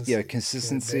 Consistency. Yeah,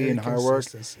 consistency Very and hard work,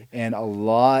 consistency. and a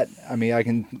lot. I mean, I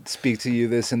can speak to you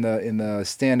this in the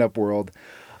stand-up world.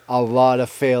 A lot of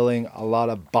failing, a lot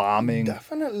of bombing.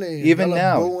 Definitely. Even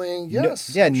now, booing.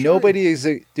 Yes. yeah, I'm sure. nobody is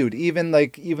a dude. Even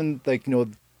like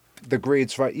the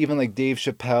greats, right? Even like Dave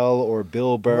Chappelle or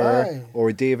Bill Burr Right.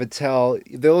 or Dave Attell.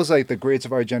 Those like the greats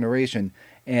of our generation,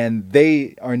 and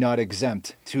they are not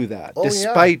exempt to that, Oh, yeah.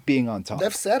 despite being on top.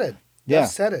 They've said it. Yeah. They've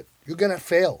said it. You're gonna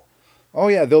fail. Oh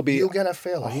yeah, they'll be You're gonna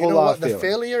fail. a You whole know lot what? of The failing.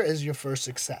 failure is your first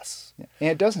success. And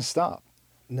it doesn't stop.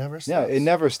 Never stops. Yeah, it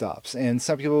never stops. And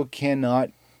some people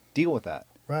cannot deal with that.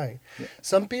 Right. Yeah.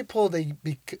 Some people they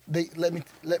let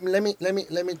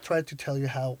me try to tell you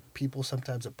how people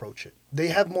sometimes approach it. They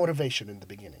have motivation in the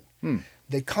beginning.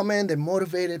 They come in, they're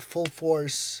motivated, full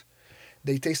force.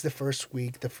 They taste the first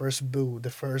week, the first boo, the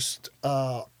first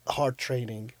hard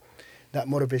training. That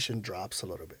motivation drops a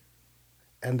little bit.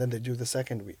 And then they do the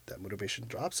second week. That motivation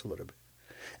drops a little bit.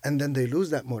 And then they lose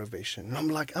that motivation. And I'm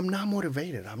like, I'm not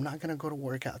motivated. I'm not going to go to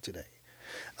work out today.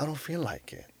 I don't feel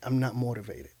like it. I'm not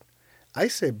motivated. I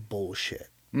say bullshit.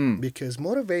 Because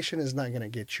motivation is not going to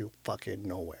get you fucking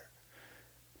nowhere.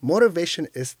 Motivation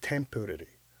is temporary.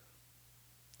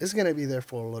 It's going to be there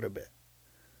for a little bit.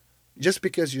 Just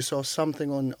because you saw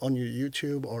something on your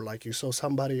YouTube or like you saw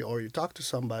somebody or you talked to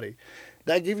somebody,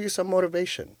 that give you some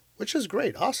motivation, which is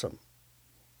great, awesome.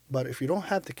 But if you don't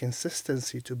have the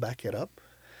consistency to back it up,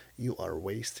 you are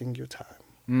wasting your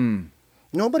time.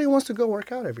 Nobody wants to go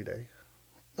work out every day.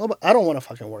 Nobody, I don't want to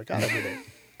fucking work out every day.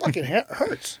 Fucking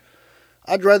hurts.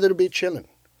 I'd rather be chilling.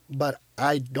 But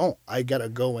I don't. I got to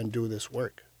go and do this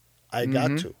work. I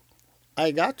got to.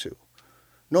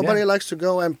 Nobody likes to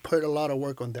go and put a lot of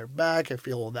work on their back and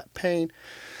feel all that pain.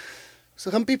 So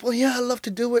some people, I love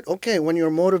to do it. Okay, when you're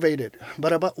motivated.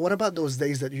 But what about those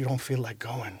days that you don't feel like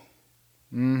going?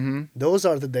 Those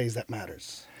are the days that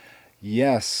matters.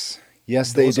 Yes, they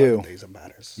Those do. are the days that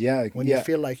matters. Yeah, When you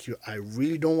feel like I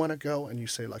really don't want to go, and you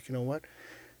say like, you know what,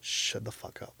 shut the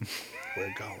fuck up,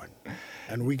 we're going,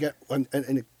 and we get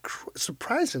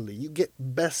surprisingly, you get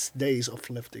best days of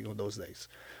lifting on those days.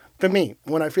 For me,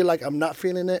 when I feel like I'm not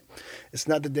feeling it, it's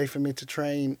not the day for me to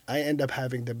train. I end up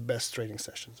having the best training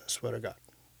sessions. I swear to God,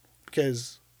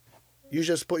 because you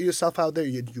just put yourself out there.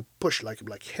 You push like,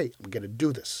 hey, I'm gonna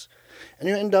do this, and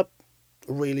you end up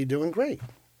really doing great.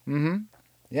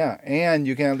 Yeah, and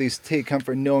you can at least take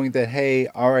comfort knowing that, hey,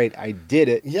 all right, I did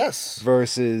it. Yes.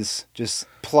 Versus just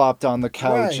plopped on the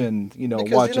couch Right. and Because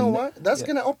watching. you know what? That's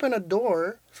gonna open a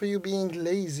door for you being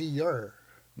lazier.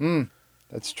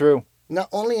 That's true. Not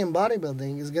only in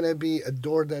bodybuilding, it's gonna be a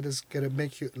door that is gonna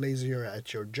make you lazier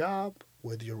at your job,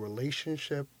 with your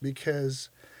relationship, because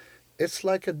it's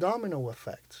like a domino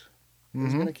effect.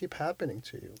 It's gonna keep happening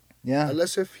to you. Yeah.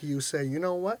 Unless if you say, you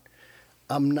know what?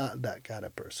 I'm not that kind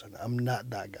of person. I'm not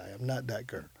that guy. I'm not that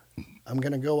girl. I'm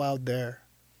going to go out there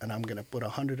and I'm going to put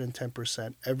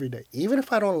 110% every day. Even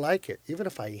if I don't like it, even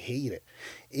if I hate it,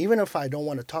 even if I don't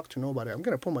want to talk to nobody, I'm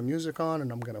going to put my music on and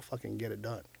I'm going to fucking get it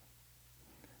done.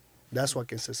 That's what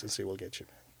consistency will get you.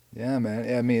 Yeah,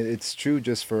 man. I mean, it's true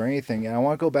just for anything. And I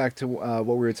want to go back to what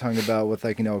we were talking about with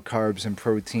carbs and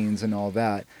proteins and all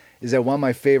that. Is that one of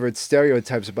my favorite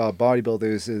stereotypes about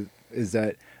bodybuilders is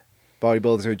that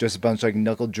bodybuilders are just a bunch of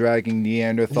knuckle dragging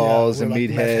Neanderthals and we're like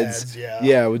meatheads. meth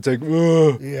heads, It's like,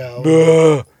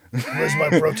 where's my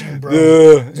protein, bro?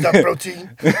 Is that protein?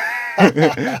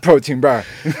 protein bar.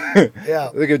 Yeah.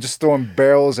 They're just throwing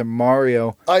barrels at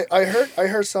Mario. I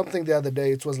heard something the other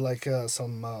day. It was like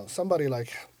somebody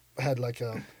like had like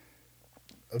a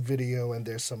video and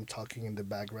there's some talking in the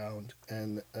background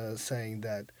and saying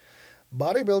that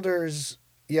bodybuilders,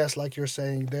 yes, like you're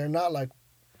saying, they're not like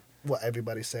what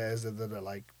everybody says, that they're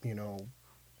like,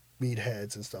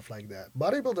 meatheads and stuff like that.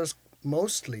 Bodybuilders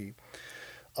mostly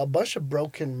a bunch of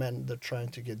broken men that are trying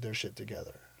to get their shit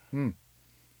together.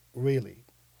 Really.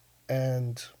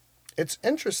 And it's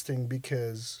interesting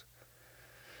because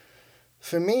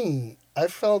for me, I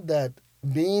felt that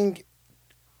being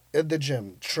at the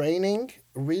gym, training,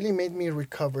 really made me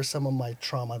recover some of my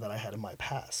trauma that I had in my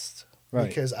past. Right.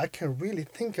 Because I can really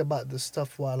think about this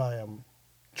stuff while I am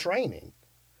training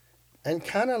and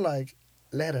kind of like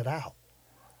let it out.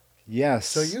 Yes.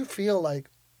 So you feel like,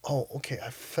 oh, okay, I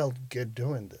felt good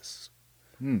doing this.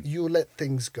 Hmm. You let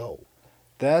things go.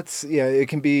 That's yeah. It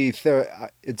can be.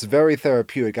 It's very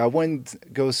therapeutic. I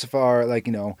wouldn't go so far. Like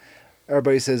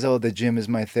everybody says, "Oh, the gym is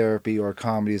my therapy," or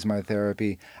 "comedy is my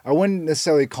therapy." I wouldn't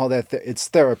necessarily call that. It's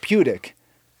therapeutic,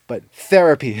 but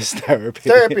therapy is therapy.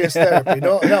 Therapy is therapy.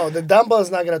 No, no, the dumbbell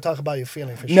is not going to talk about your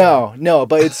feeling for sure. No, no,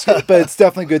 but it's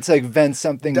definitely good to like vent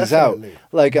some things out.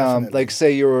 Definitely. Like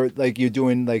say you're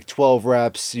doing like 12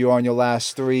 reps, you're on your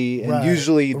last three, and Right,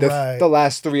 usually right. the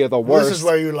last three are the Well, this worst. is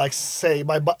where you like say,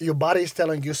 your body is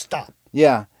telling you stop.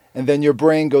 Yeah. And then your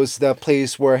brain goes to that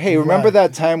place where, hey, remember Right.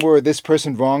 that time where this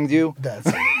person wronged you? That's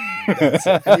it. That's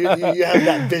it. And you have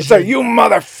that vision. It's like, you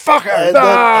motherfucker! And then,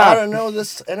 Ah! I don't know where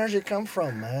this energy come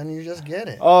from, man. You just get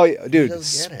it. Oh, dude,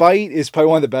 just get it. spite is probably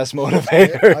one of the best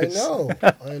motivators.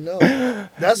 I know.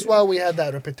 That's why we had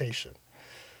that reputation.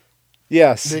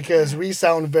 Yes. Because we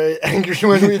sound very angry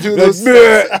when we do Like,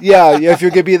 this. yeah, if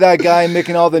you're gonna be that guy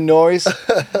making all the noise,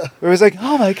 it was like,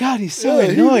 oh my god, he's so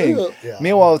annoying. Yeah.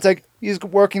 Meanwhile, it's like he's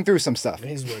working through some stuff.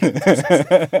 He's working through some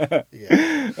stuff.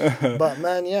 Yeah. But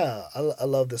man, yeah, I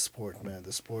love the sport, man.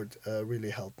 The sport really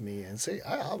helped me, and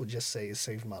I would just say it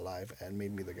saved my life and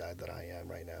made me the guy that I am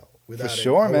right now. Without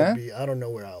sure, man. I don't know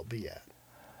where I'll be at.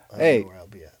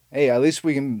 Hey, at least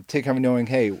we can take comfort knowing,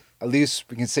 hey, at least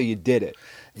we can say you did it.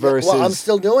 Versus, well, I'm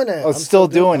still doing it. Oh, I'm still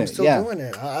doing it.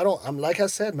 I don't. I'm like I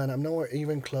said, man. I'm nowhere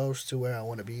even close to where I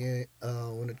want to be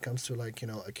when it comes to like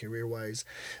a career wise.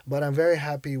 But I'm very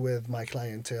happy with my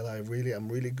clientele. I'm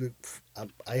really good.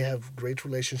 I have great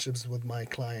relationships with my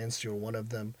clients. You're one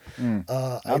of them.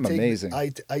 I'm amazing.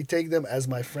 I take them as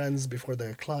my friends before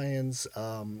they're clients.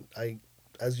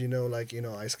 As you know,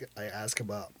 I ask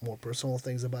about more personal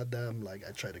things about them. Like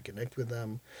I try to connect with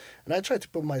them, and I try to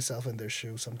put myself in their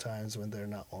shoes sometimes when they're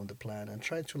not on the plan, and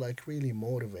try to like really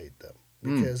motivate them.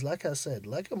 Because, like I said,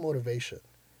 like a motivation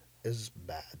is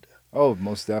bad. Oh,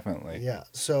 most definitely. Yeah.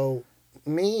 So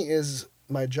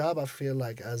my job. I feel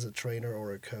like as a trainer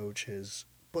or a coach is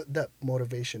put that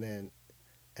motivation in,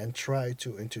 and try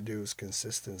to introduce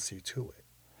consistency to it,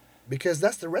 because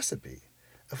that's the recipe.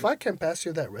 If I can pass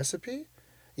you that recipe,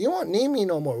 you won't need me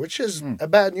no more, which is a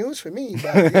bad news for me,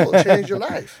 but it will change your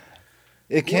life.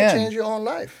 It can change your own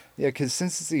life. Yeah,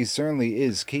 consistency certainly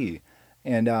is key.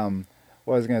 And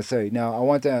what I was going to say, now I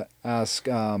want to ask,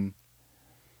 going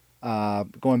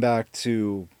back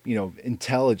to,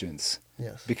 intelligence.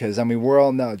 Yes. Because, I mean, we're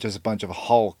all not just a bunch of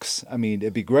hulks. I mean,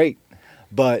 it'd be great.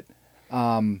 But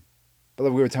we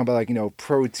were talking about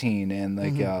protein and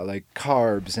like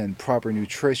carbs and proper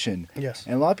nutrition. Yes.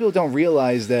 And a lot of people don't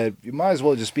realize that you might as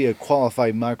well just be a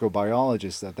qualified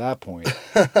microbiologist at that point,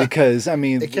 because I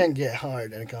mean it can get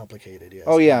hard and complicated. Yes.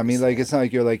 Oh yeah, I mean it's not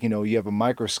like you're you have a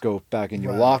microscope back in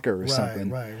your locker or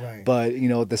something. Right. But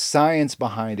the science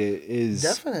behind it is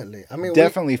definitely. I mean,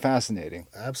 definitely fascinating.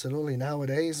 Absolutely.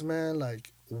 Nowadays, man,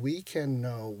 we can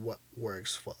know what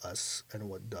works for us and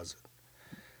what doesn't.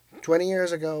 20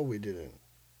 years ago, we didn't.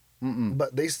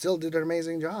 But they still did an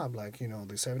amazing job. The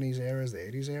 70s eras, the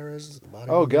 80s eras.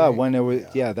 Oh, God. When it was,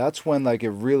 that's when, it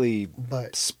really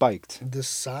spiked. The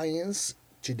science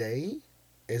today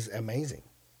is amazing.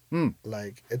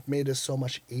 It made it so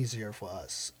much easier for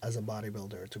us as a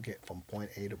bodybuilder to get from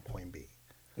point A to point B.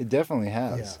 It definitely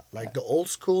has. Yeah. The old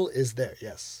school is there,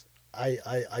 yes.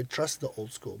 I trust the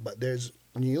old school. But there's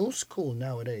new school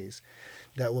nowadays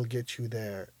that will get you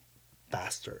there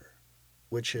faster,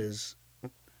 which is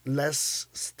less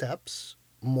steps,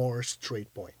 more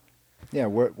straight point. Yeah,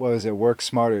 what was it? Work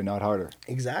smarter, not harder.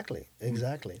 Exactly.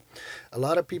 A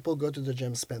lot of people go to the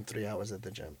gym, spend 3 hours at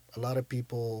the gym. A lot of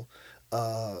people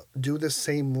do the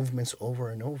same movements over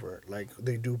and over.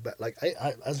 They do,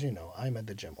 I as you know, I'm at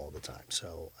the gym all the time,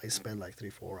 so I spend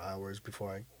 3-4 hours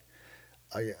before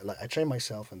I train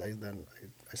myself, and then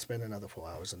I spend another 4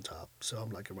 hours on top. So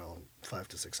I'm around 5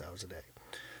 to 6 hours a day.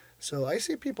 So I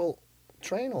see people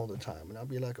train all the time, and I'll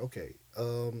be like, okay,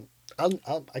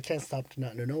 I can't stop to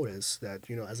not notice that,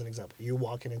 as an example, you're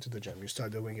walking into the gym, you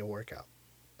start doing your workout,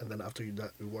 and then after you do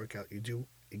your workout, you do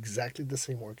exactly the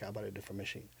same workout but a different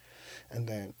machine, and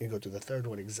then you go to the third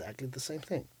one, exactly the same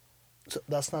thing. So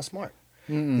that's not smart.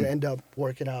 You end up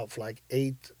working out for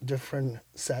 8 different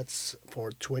sets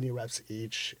for 20 reps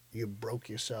each. You broke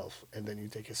yourself, and then you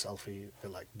take a selfie.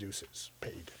 You're like, deuces,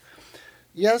 paid.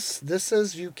 Yes, this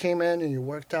is you came in and you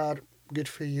worked out. Good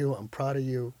for you. I'm proud of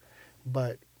you.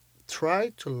 But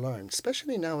try to learn,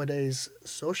 especially nowadays,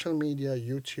 social media,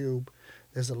 YouTube.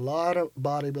 There's a lot of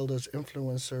bodybuilders,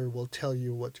 influencers will tell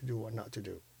you what to do or not to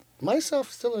do. Myself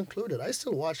still included. I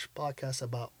still watch podcasts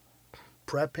about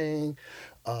prepping,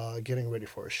 getting ready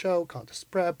for a show, contest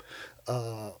prep,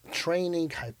 training,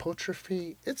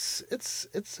 hypertrophy. It's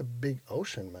a big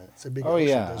ocean, man. It's a big Oh ocean.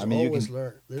 yeah, There's I mean you always can.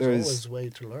 learn. There's There's always way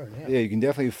to learn. Yeah, you can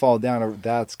definitely fall down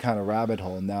that kind of rabbit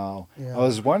hole. Now, Yeah. I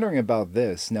was wondering about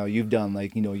this. Now, you've done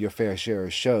like your fair share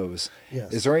of shows.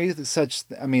 Yes. Is there any such?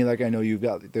 I mean, like I know you've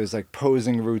got there's like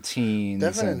posing routines.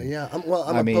 Definitely, and, yeah. I'm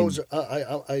I a mean, poser.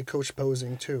 I coach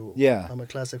posing too. Yeah. I'm a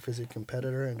classic physique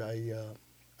competitor, and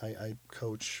I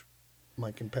coach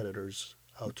my competitors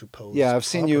how to pose. Yeah, I've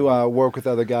seen you properly. work with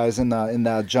other guys in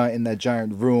that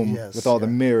giant room Yes, with all the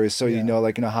yeah. mirrors, so Yeah.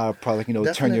 how to probably turn your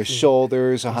Definitely.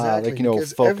 shoulders or how Exactly,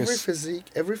 because focus.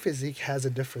 every physique has a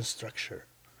different structure.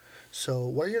 So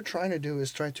what you're trying to do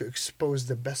is try to expose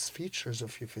the best features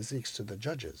of your physiques to the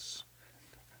judges.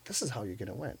 This is how you're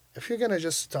gonna win. If you're gonna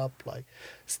just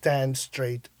stand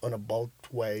straight on a bolt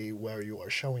way where you are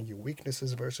showing your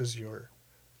weaknesses versus your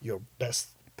best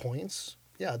points,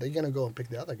 yeah, they're gonna go and pick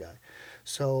the other guy.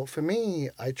 So for me,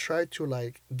 I try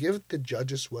to give the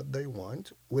judges what they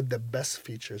want with the best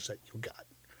features that you got.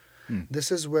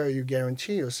 This is where you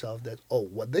guarantee yourself that,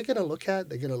 what they're gonna look at,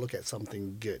 they're gonna look at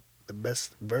something good, the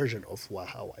best version of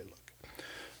how I look.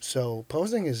 So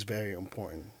posing is very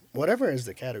important. Whatever is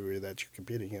the category that you're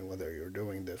competing in, whether you're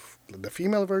doing the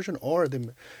female version or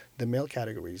the male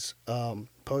categories,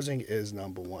 posing is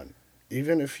number one.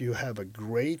 Even if you have a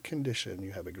great condition,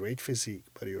 you have a great physique,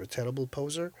 but you're a terrible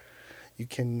poser, you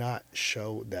cannot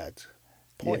show that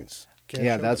points. Can't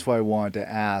Yeah, show that's them. why I wanted to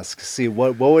ask. See,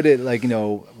 what would it like?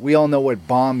 We all know what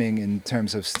bombing in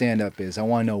terms of stand up is. I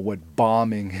want to know what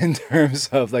bombing in terms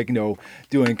of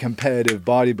doing competitive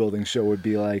bodybuilding show would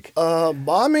be like.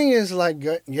 Bombing is like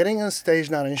getting on stage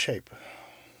not in shape.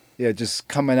 Yeah, just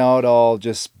coming out all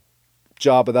just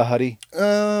Job of the Huddy.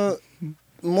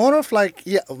 More of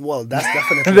well, that's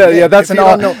definitely Yeah, it. If you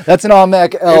don't know, that's an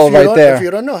automatic L if you right don't, there. if you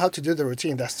don't know how to do the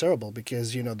routine, that's terrible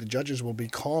because the judges will be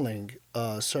calling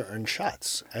certain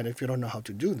shots, and if you don't know how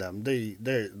to do them,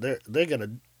 they're gonna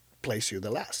place you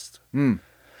the last. Mm.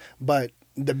 But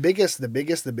the biggest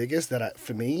that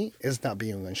for me is not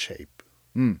being in shape.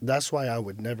 Mm. That's why I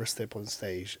would never step on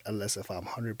stage unless if I'm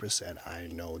 100% I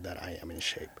know that I am in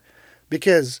shape,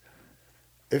 because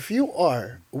if you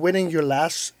are winning your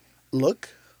last look,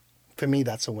 for me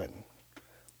that's a win.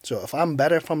 So if I'm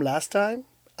better from last time,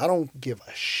 I don't give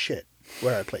a shit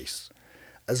where I place.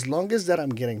 As long as that I'm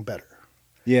getting better.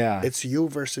 Yeah. It's you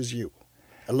versus you.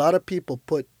 A lot of people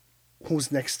put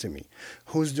who's next to me,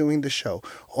 who's doing the show.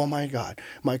 Oh my God,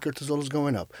 my cortisol is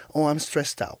going up. Oh, I'm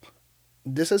stressed out.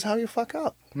 This is how you fuck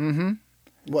up. Mm-hmm.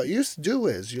 What you do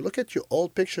is you look at your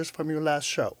old pictures from your last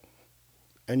show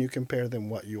and you compare them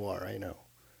what you are right now.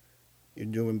 You're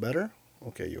doing better?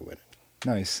 Okay, you're winning.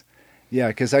 Nice. Yeah,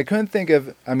 because I couldn't think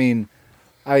of. I mean,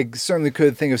 I certainly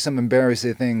could think of some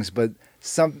embarrassing things, but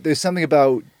there's something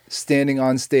about standing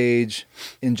on stage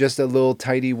in just a little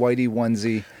tidy whitey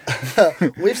onesie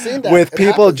We've seen that. with It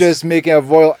people happens. just making a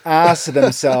royal ass of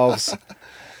themselves.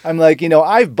 I'm like,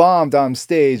 I've bombed on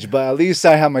stage, but at least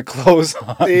I have my clothes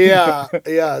on.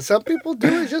 Yeah. Some people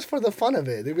do it just for the fun of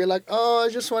it. They'd be like, "Oh, I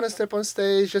just want to step on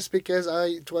stage just because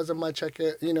it wasn't my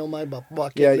my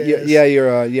bucket Yeah, list."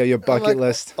 your I'm bucket like,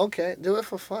 list. Okay, do it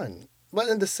for fun. But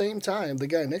at the same time, the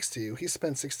guy next to you, he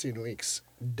spent 16 weeks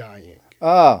dying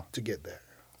Oh, to get there.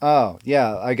 oh,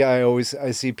 yeah.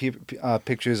 I see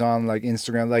pictures on like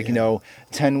Instagram, Yeah.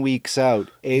 10 weeks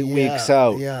out, 8 weeks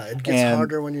out. Yeah, it gets and-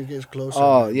 harder when you get closer.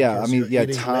 Oh, man, yeah, because I mean, you're yeah,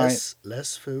 eating time-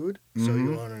 less food, so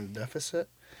you are in a deficit,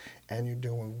 and you're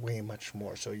doing way much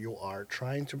more. So you are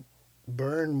trying to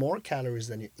burn more calories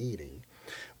than you're eating.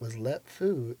 With less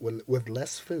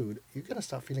food, you're gonna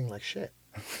start feeling like shit.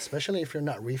 Especially if you're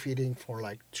not refeeding for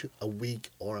a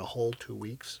week or a whole 2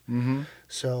 weeks. Mm-hmm.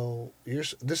 So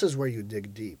this is where you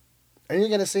dig deep, and you're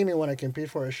gonna see me when I compete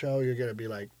for a show. You're gonna be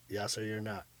like, "Yaser, you're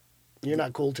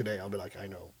not cool today." I'll be like, "I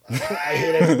know, I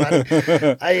hate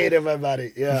everybody. I hate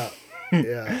everybody." Yeah,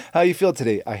 yeah. How you feel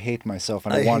today? I hate myself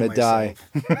and I hate want to die.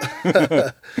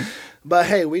 myself. But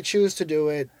hey, we choose to do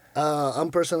it. I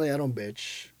don't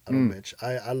bitch. I don't bitch.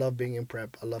 I love being in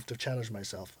prep. I love to challenge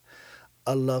myself.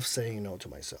 I love saying no to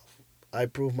myself. I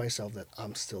prove myself that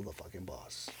I'm still the fucking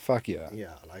boss. Fuck yeah.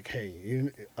 Yeah,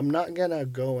 I'm not gonna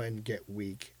go and get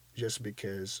weak just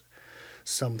because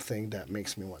something that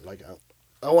makes me want.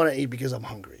 I want to eat because I'm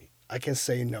hungry. I can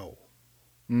say no.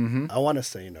 Mm-hmm. I want to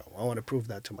say no. I want to prove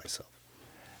that to myself.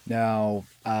 Now,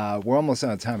 we're almost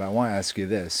out of time, but I want to ask you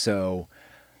this. So,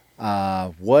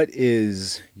 what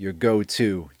is your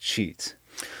go-to cheat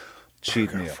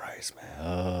Burger meal? and fries,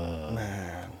 man.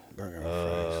 Man, burger and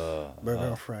fries. Burger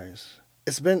and fries.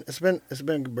 it's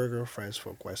been burger fries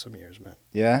for quite some years, man.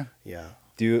 Yeah. Yeah.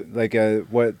 Do you like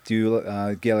what? Do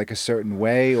you get like a certain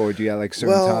way, or do you have like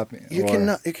certain Well, top?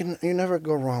 you never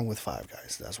go wrong with Five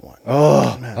Guys. That's one.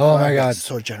 Oh, Man, oh my Five God. Guys is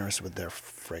so generous with their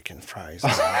freaking fries.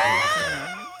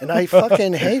 And I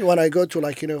fucking hate when I go to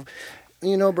like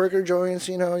burger joints.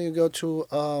 You go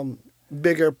to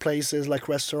bigger places like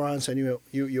restaurants, and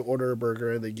you order a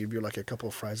burger and they give you like a couple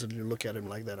of fries, and you look at them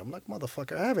like that. I'm like,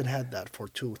 motherfucker, I haven't had that for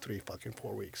 2, 3, fucking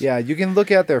 4 weeks. Yeah, you can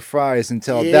look at their fries and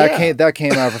tell Yeah. that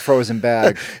came out of a frozen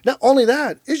bag. Not only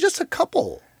that, it's just a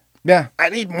couple. Yeah. I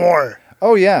need more.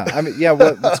 Oh yeah. I mean, yeah.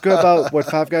 What's good about what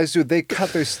Five Guys do? They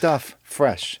cut their stuff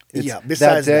fresh. It's Yeah.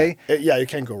 Besides that day, yeah, you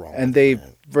can't go wrong. and with they it,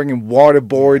 man. bring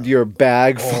waterboard your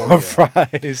bag full of yeah.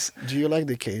 fries. Do you like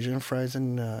the Cajun fries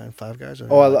in Five Guys? Or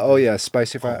Oh yeah,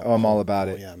 spicy fries. Oh, I'm all about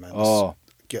it. Yeah, man. Oh.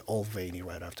 Get all veiny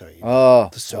right after I eat. Oh.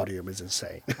 The sodium is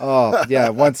insane. Oh yeah.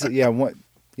 Once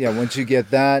you get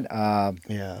that.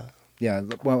 Yeah. Yeah.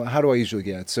 Well, how do I usually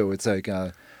get it? So it's like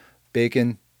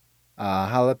bacon,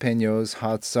 jalapenos,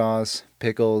 hot sauce,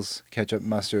 pickles, ketchup,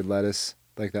 mustard, lettuce.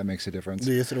 Like that makes a difference.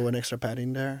 Do you throw an extra patty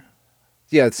in there?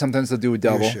 Yeah. Sometimes they'll do a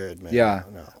double. You should, man. Yeah.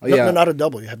 No. Oh, No, yeah. no, not a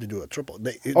double. You have to do a triple.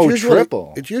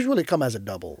 Triple. It usually come as a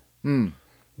double. Mm.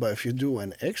 But if you do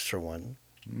an extra one,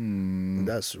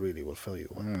 that's really will fill you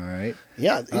up. All right.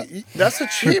 Yeah, that's a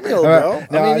cheat meal, All bro.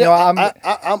 right. No,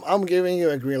 I'm giving you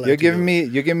a green light. You're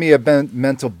giving me a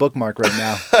mental bookmark right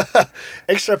now.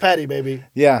 extra patty, baby.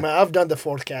 Yeah. Man, I've done the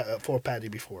four patty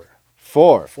before.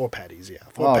 4. 4 patties, yeah.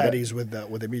 4 Oh, patties with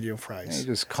the medium fries. You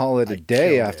just call it a I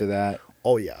day killed after it. that.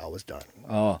 Oh yeah, I was done.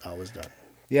 Oh. I was done.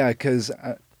 Yeah, because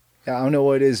I don't know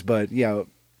what it is, but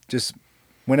just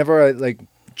whenever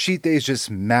cheat days just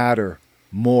matter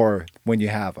more when you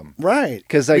have them. Right.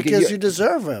 'Cause, because you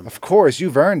deserve them. Of course,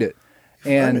 you've earned it.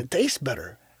 And it tastes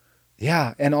better.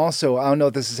 Yeah, and also, I don't know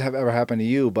if this has ever happened to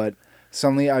you, but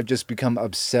suddenly I've just become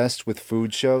obsessed with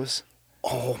food shows.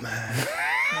 Oh man.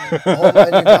 Oh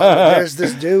man, there's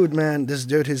this dude, man. This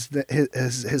dude,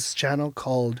 his channel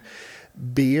called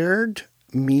Beard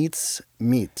Meets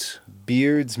Meat.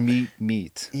 Beards meet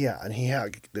meat. Yeah, and he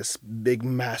had this big,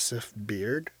 massive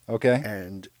beard, Okay.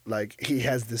 and like he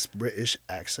has this British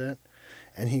accent,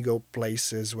 and he go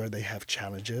places where they have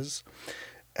challenges,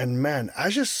 and man, I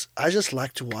just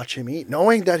like to watch him eat,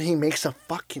 knowing that he makes a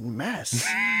fucking mess,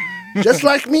 just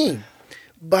like me.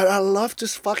 But I love to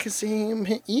fucking see him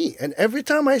eat, and every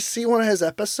time I see one of his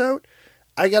episodes,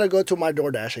 I gotta go to my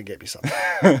DoorDash and get me something.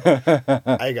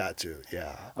 I got to,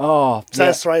 yeah. Oh,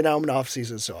 Since right now I'm in off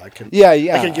season, so I can. yeah. I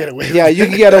can get away. Yeah, with you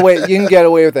can get away. You can get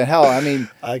away with it. Hell, I mean,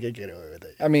 I can get away with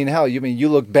it. I mean, hell, you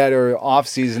look better off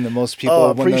season than most people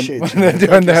Oh, when appreciate they're, you, when man. they're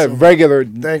doing Thank you the so much. regular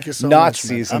Thank you so not much, man.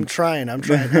 season. I'm trying. I'm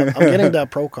getting that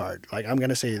pro card. Like I'm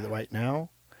gonna say it right now.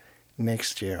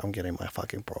 Next year, I'm getting my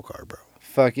fucking pro card, bro.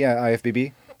 Fuck yeah,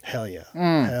 IFBB. Hell yeah.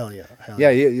 Hell yeah. Hell Yeah,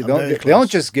 yeah. you I'm don't. very They don't close.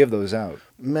 just give those out.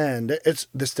 Man, it's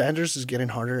the standards is getting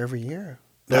harder every year.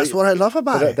 That's what I love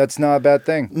about it. That's not a bad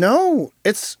thing. No,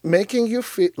 it's making you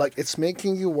feel like it's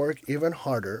making you work even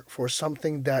harder for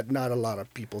something that not a lot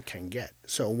of people can get.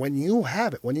 So when you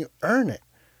have it, when you earn it,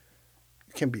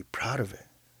 you can be proud of it.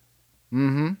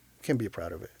 Mm-hmm. You can be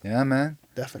proud of it. Yeah, man.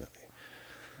 Definitely.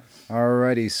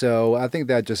 Alrighty, so I think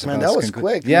that just Man, about that was conclu-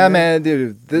 quick, Yeah, man. man,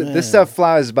 dude, this Man. stuff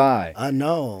flies by. I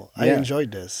know. I Yeah.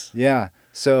 enjoyed this. Yeah.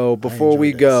 So before we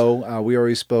enjoyed go, we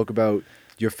already spoke about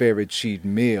your favorite cheat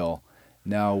meal.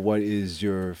 Now, what is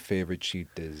your favorite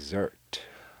cheat dessert?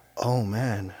 Oh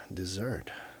man, dessert.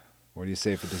 What do you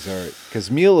say for dessert? Because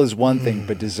meal is one thing,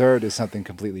 but dessert is something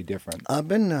completely different. I've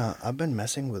been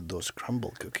messing with those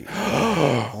crumble cookies.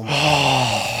 Oh my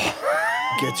God.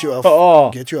 Get you a Oh.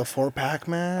 get you a 4-pack,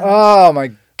 man. Oh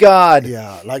my God!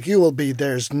 Yeah, like you will be.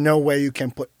 There's no way you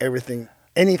can put anything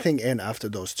in after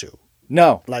those two.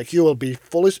 No. Like you will be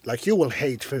foolish. Like you will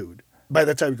hate food by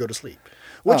the time you go to sleep.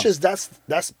 Which Oh. is that's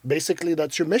basically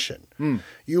that's your mission.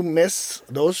 You miss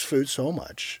those foods so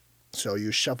much, so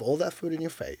you shove all that food in your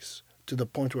face to the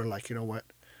point where like you know what,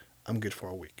 I'm good for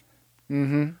a week.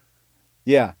 Mm-hmm.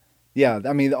 Yeah. Yeah.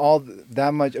 I mean, all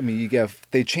that much. I mean,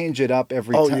 they change it up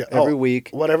every week.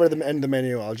 Whatever the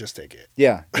menu, I'll just take it.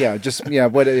 Yeah. Yeah. Just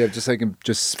just like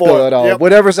just spill it all. Yep.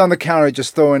 Whatever's on the counter,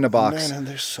 just throw in a box. Man, and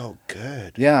they're so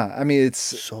good. Yeah. I mean, it's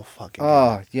So fucking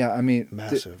oh good. yeah. I mean,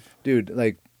 Massive. dude.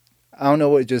 Like, I don't know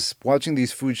what. Just watching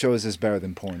these food shows is better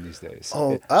than porn these days.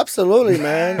 Oh, absolutely,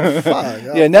 man. Fuck.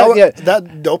 Yeah,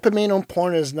 that dopamine on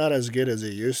porn is not as good as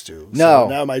it used to. No. So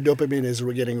now my dopamine is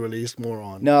getting released more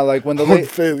on. No, like when the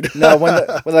food. No,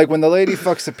 when the lady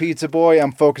fucks the pizza boy,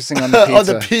 I'm focusing on the pizza. On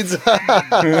the pizza.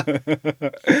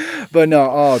 But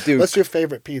no, dude. What's your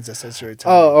favorite pizza since you're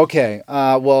Italian? Oh, okay.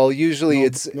 Well, usually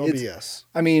it's BS.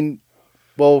 I mean,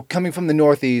 well, coming from the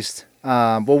Northeast,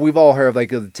 we've all heard of like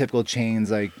the typical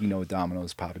chains like,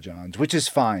 Domino's, Papa John's, which is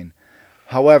fine.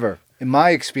 However, in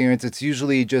my experience, it's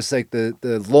usually just like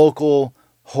the local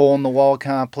hole in the wall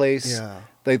kind of place. Yeah.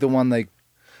 Like the one like.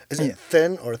 Is it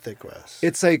thin or thick crust?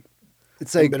 It's like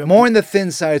more in the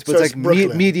thin side, but So it's it's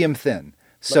like medium thin.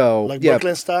 So like yeah,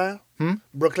 Brooklyn style?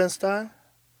 Brooklyn style?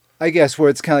 I guess where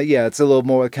it's kind of it's a little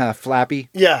more kind of flappy.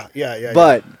 Yeah.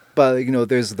 But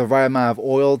there's the right amount of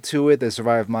oil to it. There's the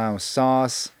right amount of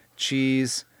sauce,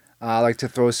 cheese. I like to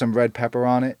throw some red pepper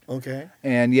on it. Okay.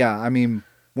 And yeah, I mean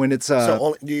when it's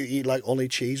So do you eat like only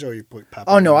cheese or you put pepper?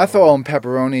 Oh no, I throw on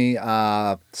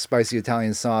pepperoni, spicy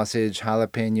Italian sausage,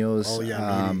 jalapenos. Oh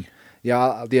yeah,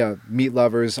 yeah, meat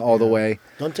lovers all the way.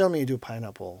 Don't tell me you do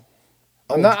pineapple.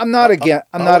 I'm not against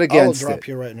I'll drop it.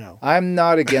 you right now. I'm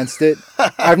not against it.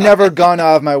 I've never gone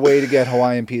out of my way to get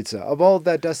Hawaiian pizza. Although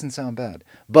that doesn't sound bad,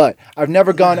 but I've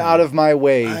never gone out of my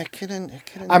way. I couldn't.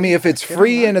 I mean, if it's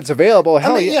free and it's available,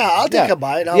 hell yeah. I'll take a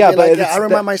bite. I'll yeah, be but like, I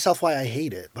remind myself why I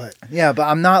hate it. But yeah, but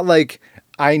I'm not like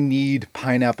I need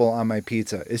pineapple on my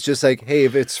pizza. It's just like, hey,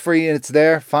 if it's free and it's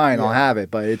there, fine, I'll have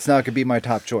it. But it's not gonna be my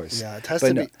top choice. Yeah, it has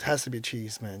to be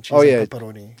cheese, man. Cheese and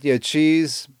pepperoni. Yeah,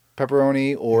 cheese,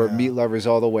 pepperoni, or meat lovers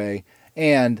all the way.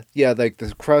 And yeah, like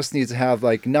the crust needs to have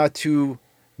like not too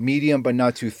medium, but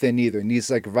not too thin either. It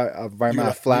needs like a right amount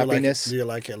of flappiness. Do you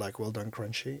like it like well done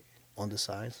crunchy on the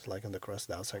sides, like on the crust,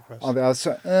 the outside crust? On the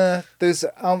outside,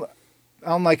 I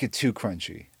don't like it too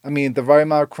crunchy. I mean, the right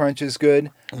amount of crunch is good,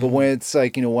 but when it's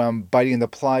like, when I'm biting the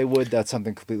plywood, that's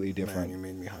something completely different. Man, you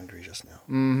made me hungry just now.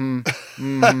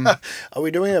 Mm-hmm. Are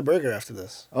we doing a burger after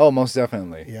this? Oh, most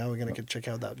definitely. Yeah, we're going to check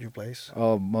out that new place.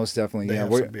 Oh, most definitely. They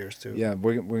have some beers too. Yeah,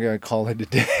 we're going to call it a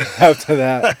day after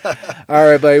that. All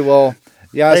right, buddy. Well,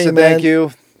 Yaser, hey, thank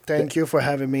you. Thank you for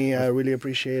having me. I really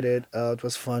appreciate it. It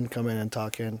was fun coming and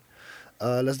talking.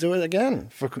 Let's do it again.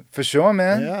 For sure,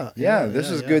 man. Yeah.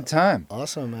 This was a good time.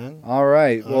 Awesome, man. All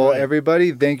right. Well,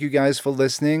 everybody, thank you guys for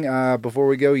listening. Before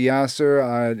we go, Yaser,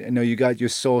 I know you got your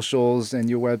socials and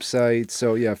your website,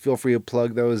 so yeah, feel free to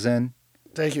plug those in.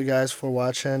 Thank you guys for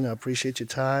watching. I appreciate your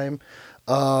time.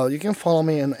 You can follow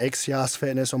me on XYAS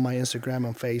Fitness on my Instagram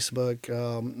and Facebook.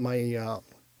 My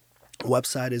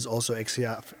website is also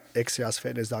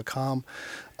xyasfitness.com.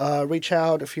 Reach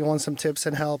out if you want some tips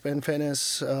and help in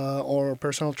fitness or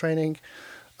personal training.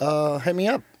 Hit me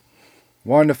up.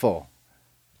 Wonderful.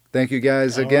 Thank you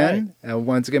guys again. Right.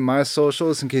 Once again, my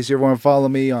socials, in case you ever want to follow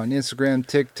me on Instagram,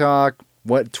 TikTok,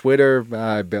 Twitter.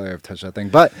 I barely ever touched that thing.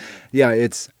 But yeah,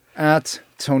 it's at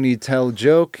Tony Tell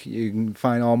Joke. You can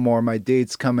find all more of my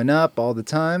dates coming up all the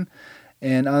time.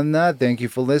 And on that, thank you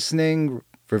for listening.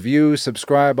 Review,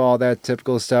 subscribe, all that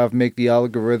typical stuff. Make the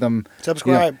algorithm.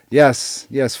 Subscribe. Yes.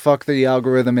 Fuck the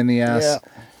algorithm in the ass. Yeah.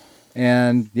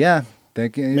 And yeah,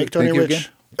 thank you. Make Tony rich. Again.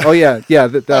 Oh yeah.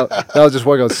 That'll just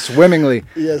work out swimmingly.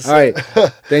 Yes. All right.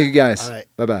 Thank you guys. All right.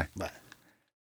 Bye-bye. Bye.